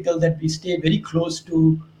critical that we stay very close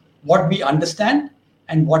to what we understand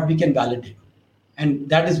and what we can validate. And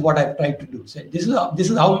that is what I've tried to do. So this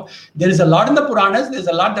is how there is a lot in the Puranas. There's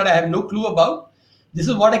a lot that I have no clue about. This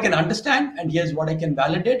is what I can understand, and here's what I can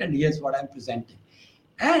validate, and here's what I'm presenting.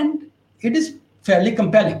 And it is fairly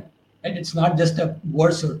compelling. Right? It's not just a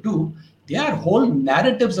verse or two. There are whole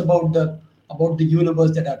narratives about the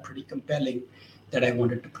universe that are pretty compelling that I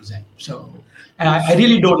wanted to present. So, and I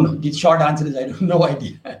really don't know. The short answer is I have no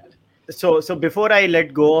idea. So before I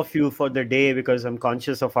let go of you for the day, because I'm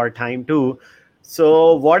conscious of our time too.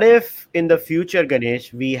 So what if in the future,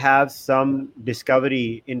 Ganesh, we have some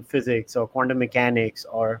discovery in physics or quantum mechanics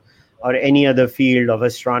or any other field of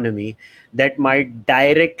astronomy that might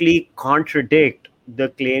directly contradict the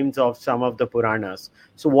claims of some of the Puranas?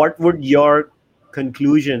 So what would your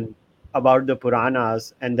conclusion about the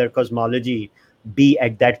Puranas and their cosmology be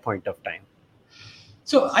at that point of time?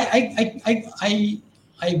 So I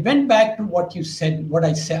went back to what you said, what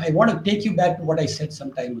I said. I want to take you back to what I said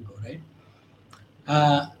some time ago, right?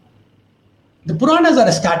 The Puranas are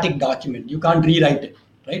a static document. You can't rewrite it,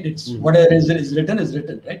 right? It's whatever is written,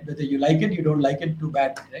 right? Whether you like it, you don't like it, too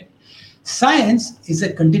bad, right? Science is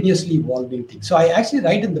a continuously evolving thing. So I actually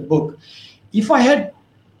write in the book, so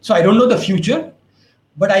I don't know the future,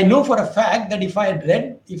 but I know for a fact that if I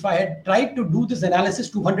had tried to do this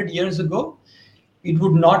analysis 200 years ago, it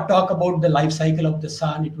would not talk about the life cycle of the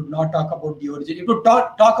sun. It would not talk about the origin. It would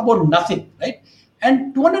talk about nothing, right?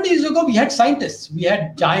 And 200 years ago, we had scientists. We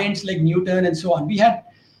had giants like Newton and so on. We had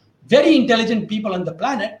very intelligent people on the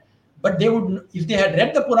planet, but if they had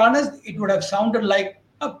read the Puranas, it would have sounded like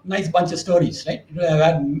a nice bunch of stories, right? It would have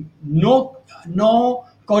had no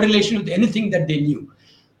correlation with anything that they knew.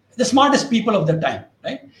 The smartest people of the time,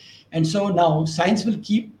 right? And so now science will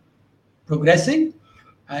keep progressing.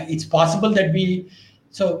 It's possible that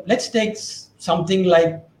so let's take something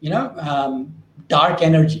like, dark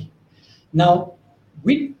energy. Now,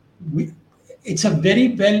 it's a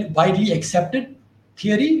very widely accepted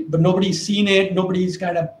theory, but nobody's seen it, nobody's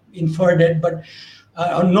kind of inferred it, but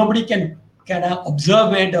nobody can kind of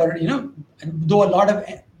observe it, or though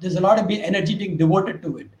there's a lot of energy being devoted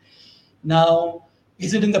to it. Now,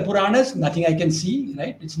 is it in the Puranas? Nothing I can see,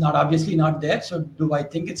 right? It's not obviously not there. So do I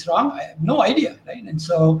think it's wrong? I have no idea, right? And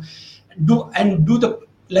so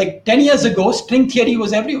like 10 years ago, string theory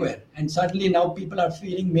was everywhere, and suddenly now people are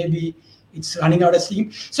feeling maybe it's running out of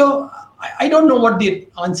steam. So I don't know what the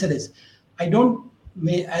answer is.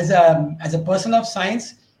 As a person of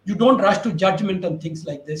science, you don't rush to judgment on things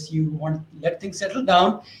like this. You want to let things settle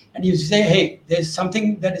down, and you say, hey, there's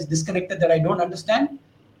something that is disconnected that I don't understand.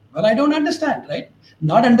 Well, I don't understand, right?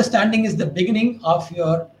 Not understanding is the beginning of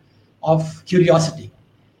curiosity,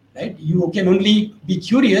 right? You can only be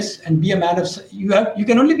curious and be a man of you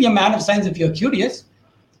can only be a man of science if you're curious.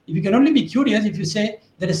 If you can only be curious if you say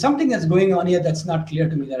there is something that's going on here that's not clear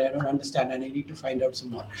to me, that I don't understand, and I need to find out some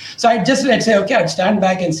more. So I'd say, okay, I'd stand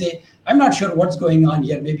back and say, I'm not sure what's going on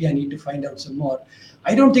here. Maybe I need to find out some more.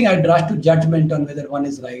 I don't think I'd rush to judgment on whether one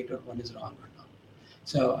is right or one is wrong or not.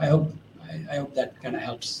 So I hope that kind of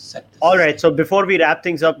helps set this. All right. So before we wrap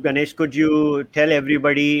things up, Ganesh, could you tell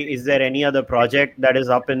everybody, is there any other project that is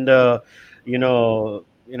up in the,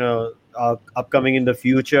 upcoming in the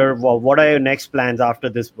future? What are your next plans after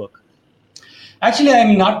this book? Actually,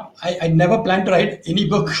 I'm not. I never planned to write any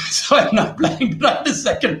book, so I'm not planning to write a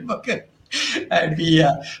second book.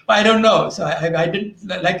 I don't know. So I didn't,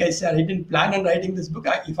 like I said, I didn't plan on writing this book.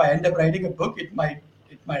 If I end up writing a book, it might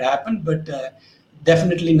happen, but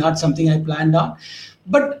definitely not something I planned on.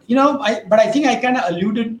 But I think I kind of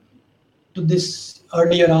alluded to this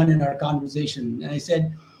earlier on in our conversation, and I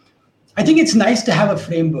said, I think it's nice to have a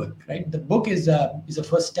framework, right? The book is a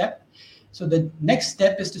first step. So the next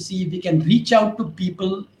step is to see if we can reach out to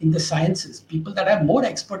people in the sciences, people that have more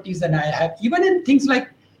expertise than I have, even in things like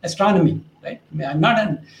astronomy, right? I mean, I'm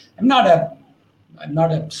not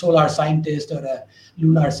a solar scientist or a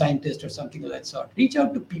lunar scientist or something of that sort. Reach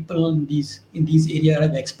out to people in these areas,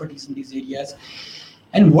 have expertise in these areas,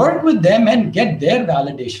 and work with them and get their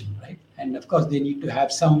validation, right? And of course, they need to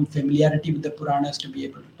have some familiarity with the Puranas to be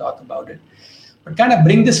able to talk about it. But kind of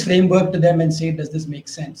bring this framework to them and say, does this make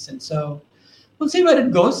sense? And so we'll see where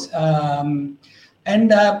it goes. And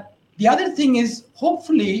the other thing is,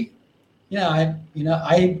 hopefully, I'm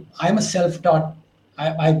a self-taught.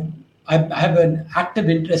 I have an active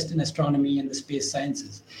interest in astronomy and the space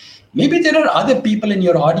sciences. Maybe there are other people in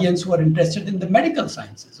your audience who are interested in the medical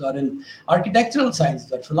sciences or in architectural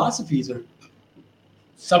sciences or philosophies or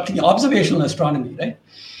something, observational astronomy, right?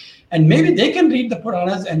 And maybe they can read the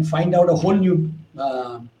Puranas and find out a whole new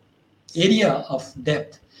area of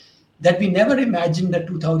depth that we never imagined a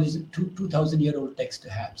 2,000-year-old text to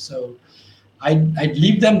have. So I'd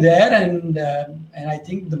leave them there, and I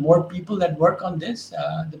think the more people that work on this,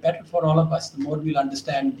 the better for all of us. The more we'll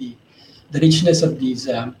understand the richness of these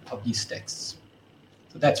texts.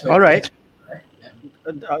 So that's where. All right.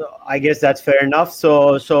 I guess that's fair enough.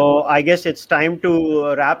 So I guess it's time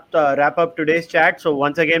to wrap up today's chat. So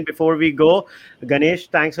once again, before we go, Ganesh,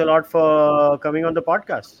 thanks a lot for coming on the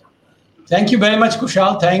podcast. Thank you very much,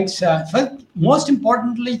 Kushal. Thanks. Most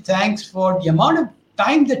importantly, thanks for the amount of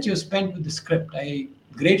time that you spent with the script. I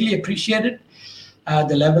greatly appreciate it.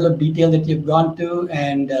 The level of detail that you've gone to,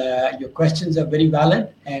 and your questions are very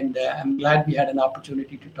valid. And I'm glad we had an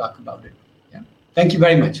opportunity to talk about it. Yeah. Thank you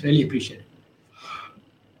very much. Really appreciate it.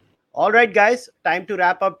 All right, guys, time to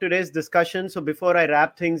wrap up today's discussion. So before I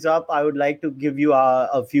wrap things up, I would like to give you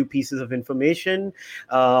a few pieces of information.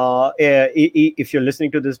 If you're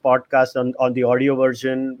listening to this podcast on the audio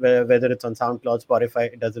version, whether it's on SoundCloud,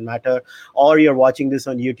 Spotify, it doesn't matter, or you're watching this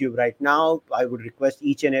on YouTube right now, I would request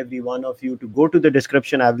each and every one of you to go to the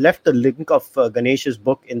description. I've left the link of Ganesh's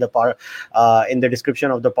book in the description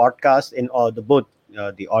of the podcast, in the both.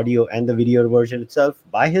 The audio and the video version itself.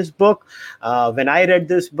 Buy his book. When I read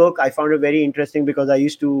this book, I found it very interesting because I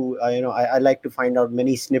used to, I like to find out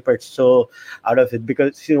many snippets out of it,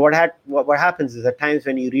 because what happens is at times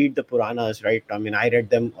when you read the Puranas, right? I mean, I read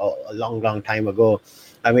them a long time ago.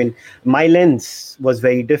 I mean, my lens was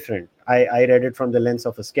very different. I read it from the lens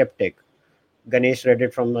of a skeptic. Ganesh read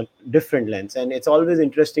it from a different lens, and it's always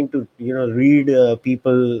interesting to read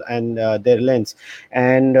people and their lens.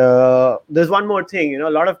 And there's one more thing, a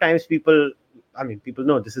lot of times people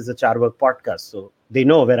know this is a Charvak podcast, so they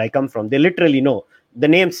know where I come from. They literally know. The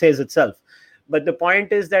name says itself. But the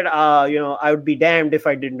point is that I would be damned if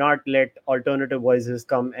I did not let alternative voices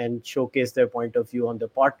come and showcase their point of view on the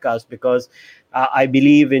podcast, because I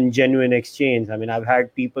believe in genuine exchange. I mean, I've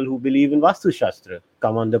had people who believe in Vastu Shastra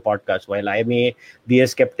come on the podcast, while I may be a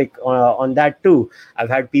skeptic on that too. I've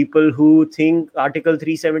had people who think Article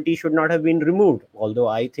 370 should not have been removed, although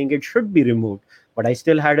I think it should be removed. But I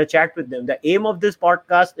still had a chat with them. The aim of this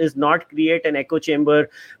podcast is not create an echo chamber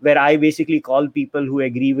where I basically call people who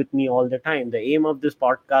agree with me all the time. The aim of this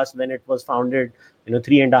podcast, when it was founded,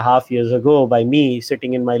 3.5 years ago by me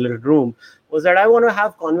sitting in my little room, was that I want to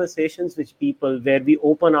have conversations with people where we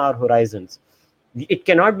open our horizons. It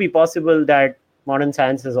cannot be possible that modern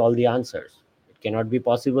science has all the answers. It cannot be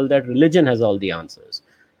possible that religion has all the answers.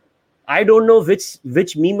 I don't know which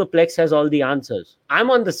memeplex has all the answers.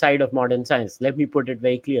 I'm on the side of modern science. Let me put it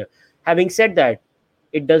very clear. Having said that,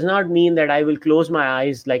 it does not mean that I will close my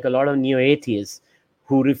eyes like a lot of neo-atheists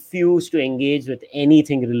who refuse to engage with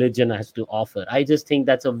anything religion has to offer. I just think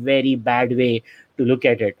that's a very bad way to look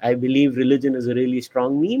at it. I believe religion is a really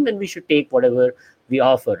strong meme, and we should take whatever we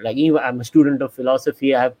offer. Like, I'm a student of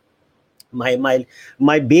philosophy. I have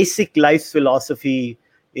my basic life philosophy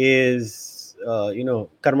is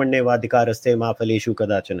कर्मण्य वाधिकारस्ते मा फलेषु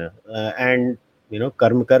कदाचन, and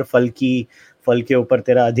कर्म कर फल के ऊपर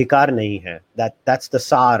तेरा अधिकार नहीं है. That's the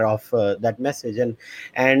sar of that message.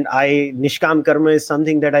 And I nishkam karma is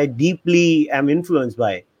something that I deeply am influenced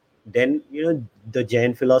by. Then the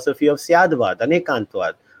Jain philosophy of Syadvad,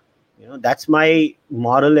 Anekantvad, that's my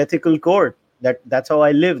moral ethical code. That's how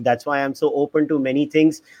I live. That's why I'm so open to many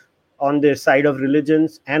things on the side of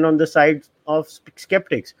religions and on the side of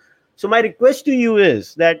skeptics. So my request to you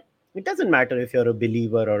is that it doesn't matter if you're a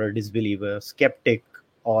believer or a disbeliever, skeptic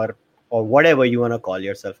or whatever you want to call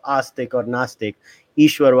yourself, astik or nastik,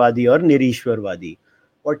 Ishwarvadi or Nirishwarvadi.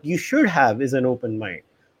 What you should have is an open mind.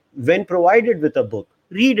 When provided with a book,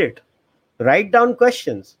 read it, write down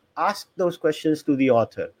questions, ask those questions to the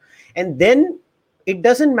author. And then it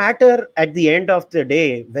doesn't matter at the end of the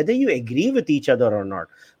day whether you agree with each other or not.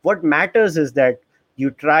 What matters is that you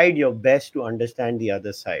tried your best to understand the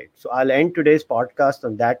other side. So I'll end today's podcast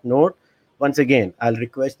on that note. Once again, I'll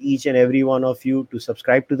request each and every one of you to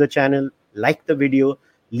subscribe to the channel, like the video,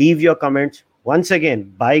 leave your comments. Once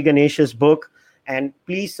again, buy Ganesh's book, and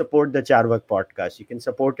please support the Charvak podcast. You can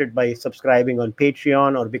support it by subscribing on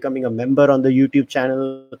Patreon or becoming a member on the YouTube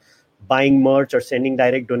channel, buying merch or sending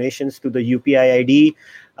direct donations to the UPI ID.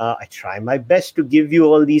 I try my best to give you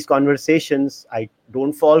all these conversations. I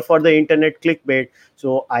don't fall for the internet clickbait.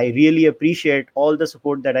 So I really appreciate all the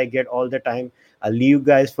support that I get all the time. I'll leave you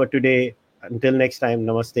guys for today. Until next time,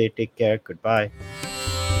 namaste, take care, goodbye.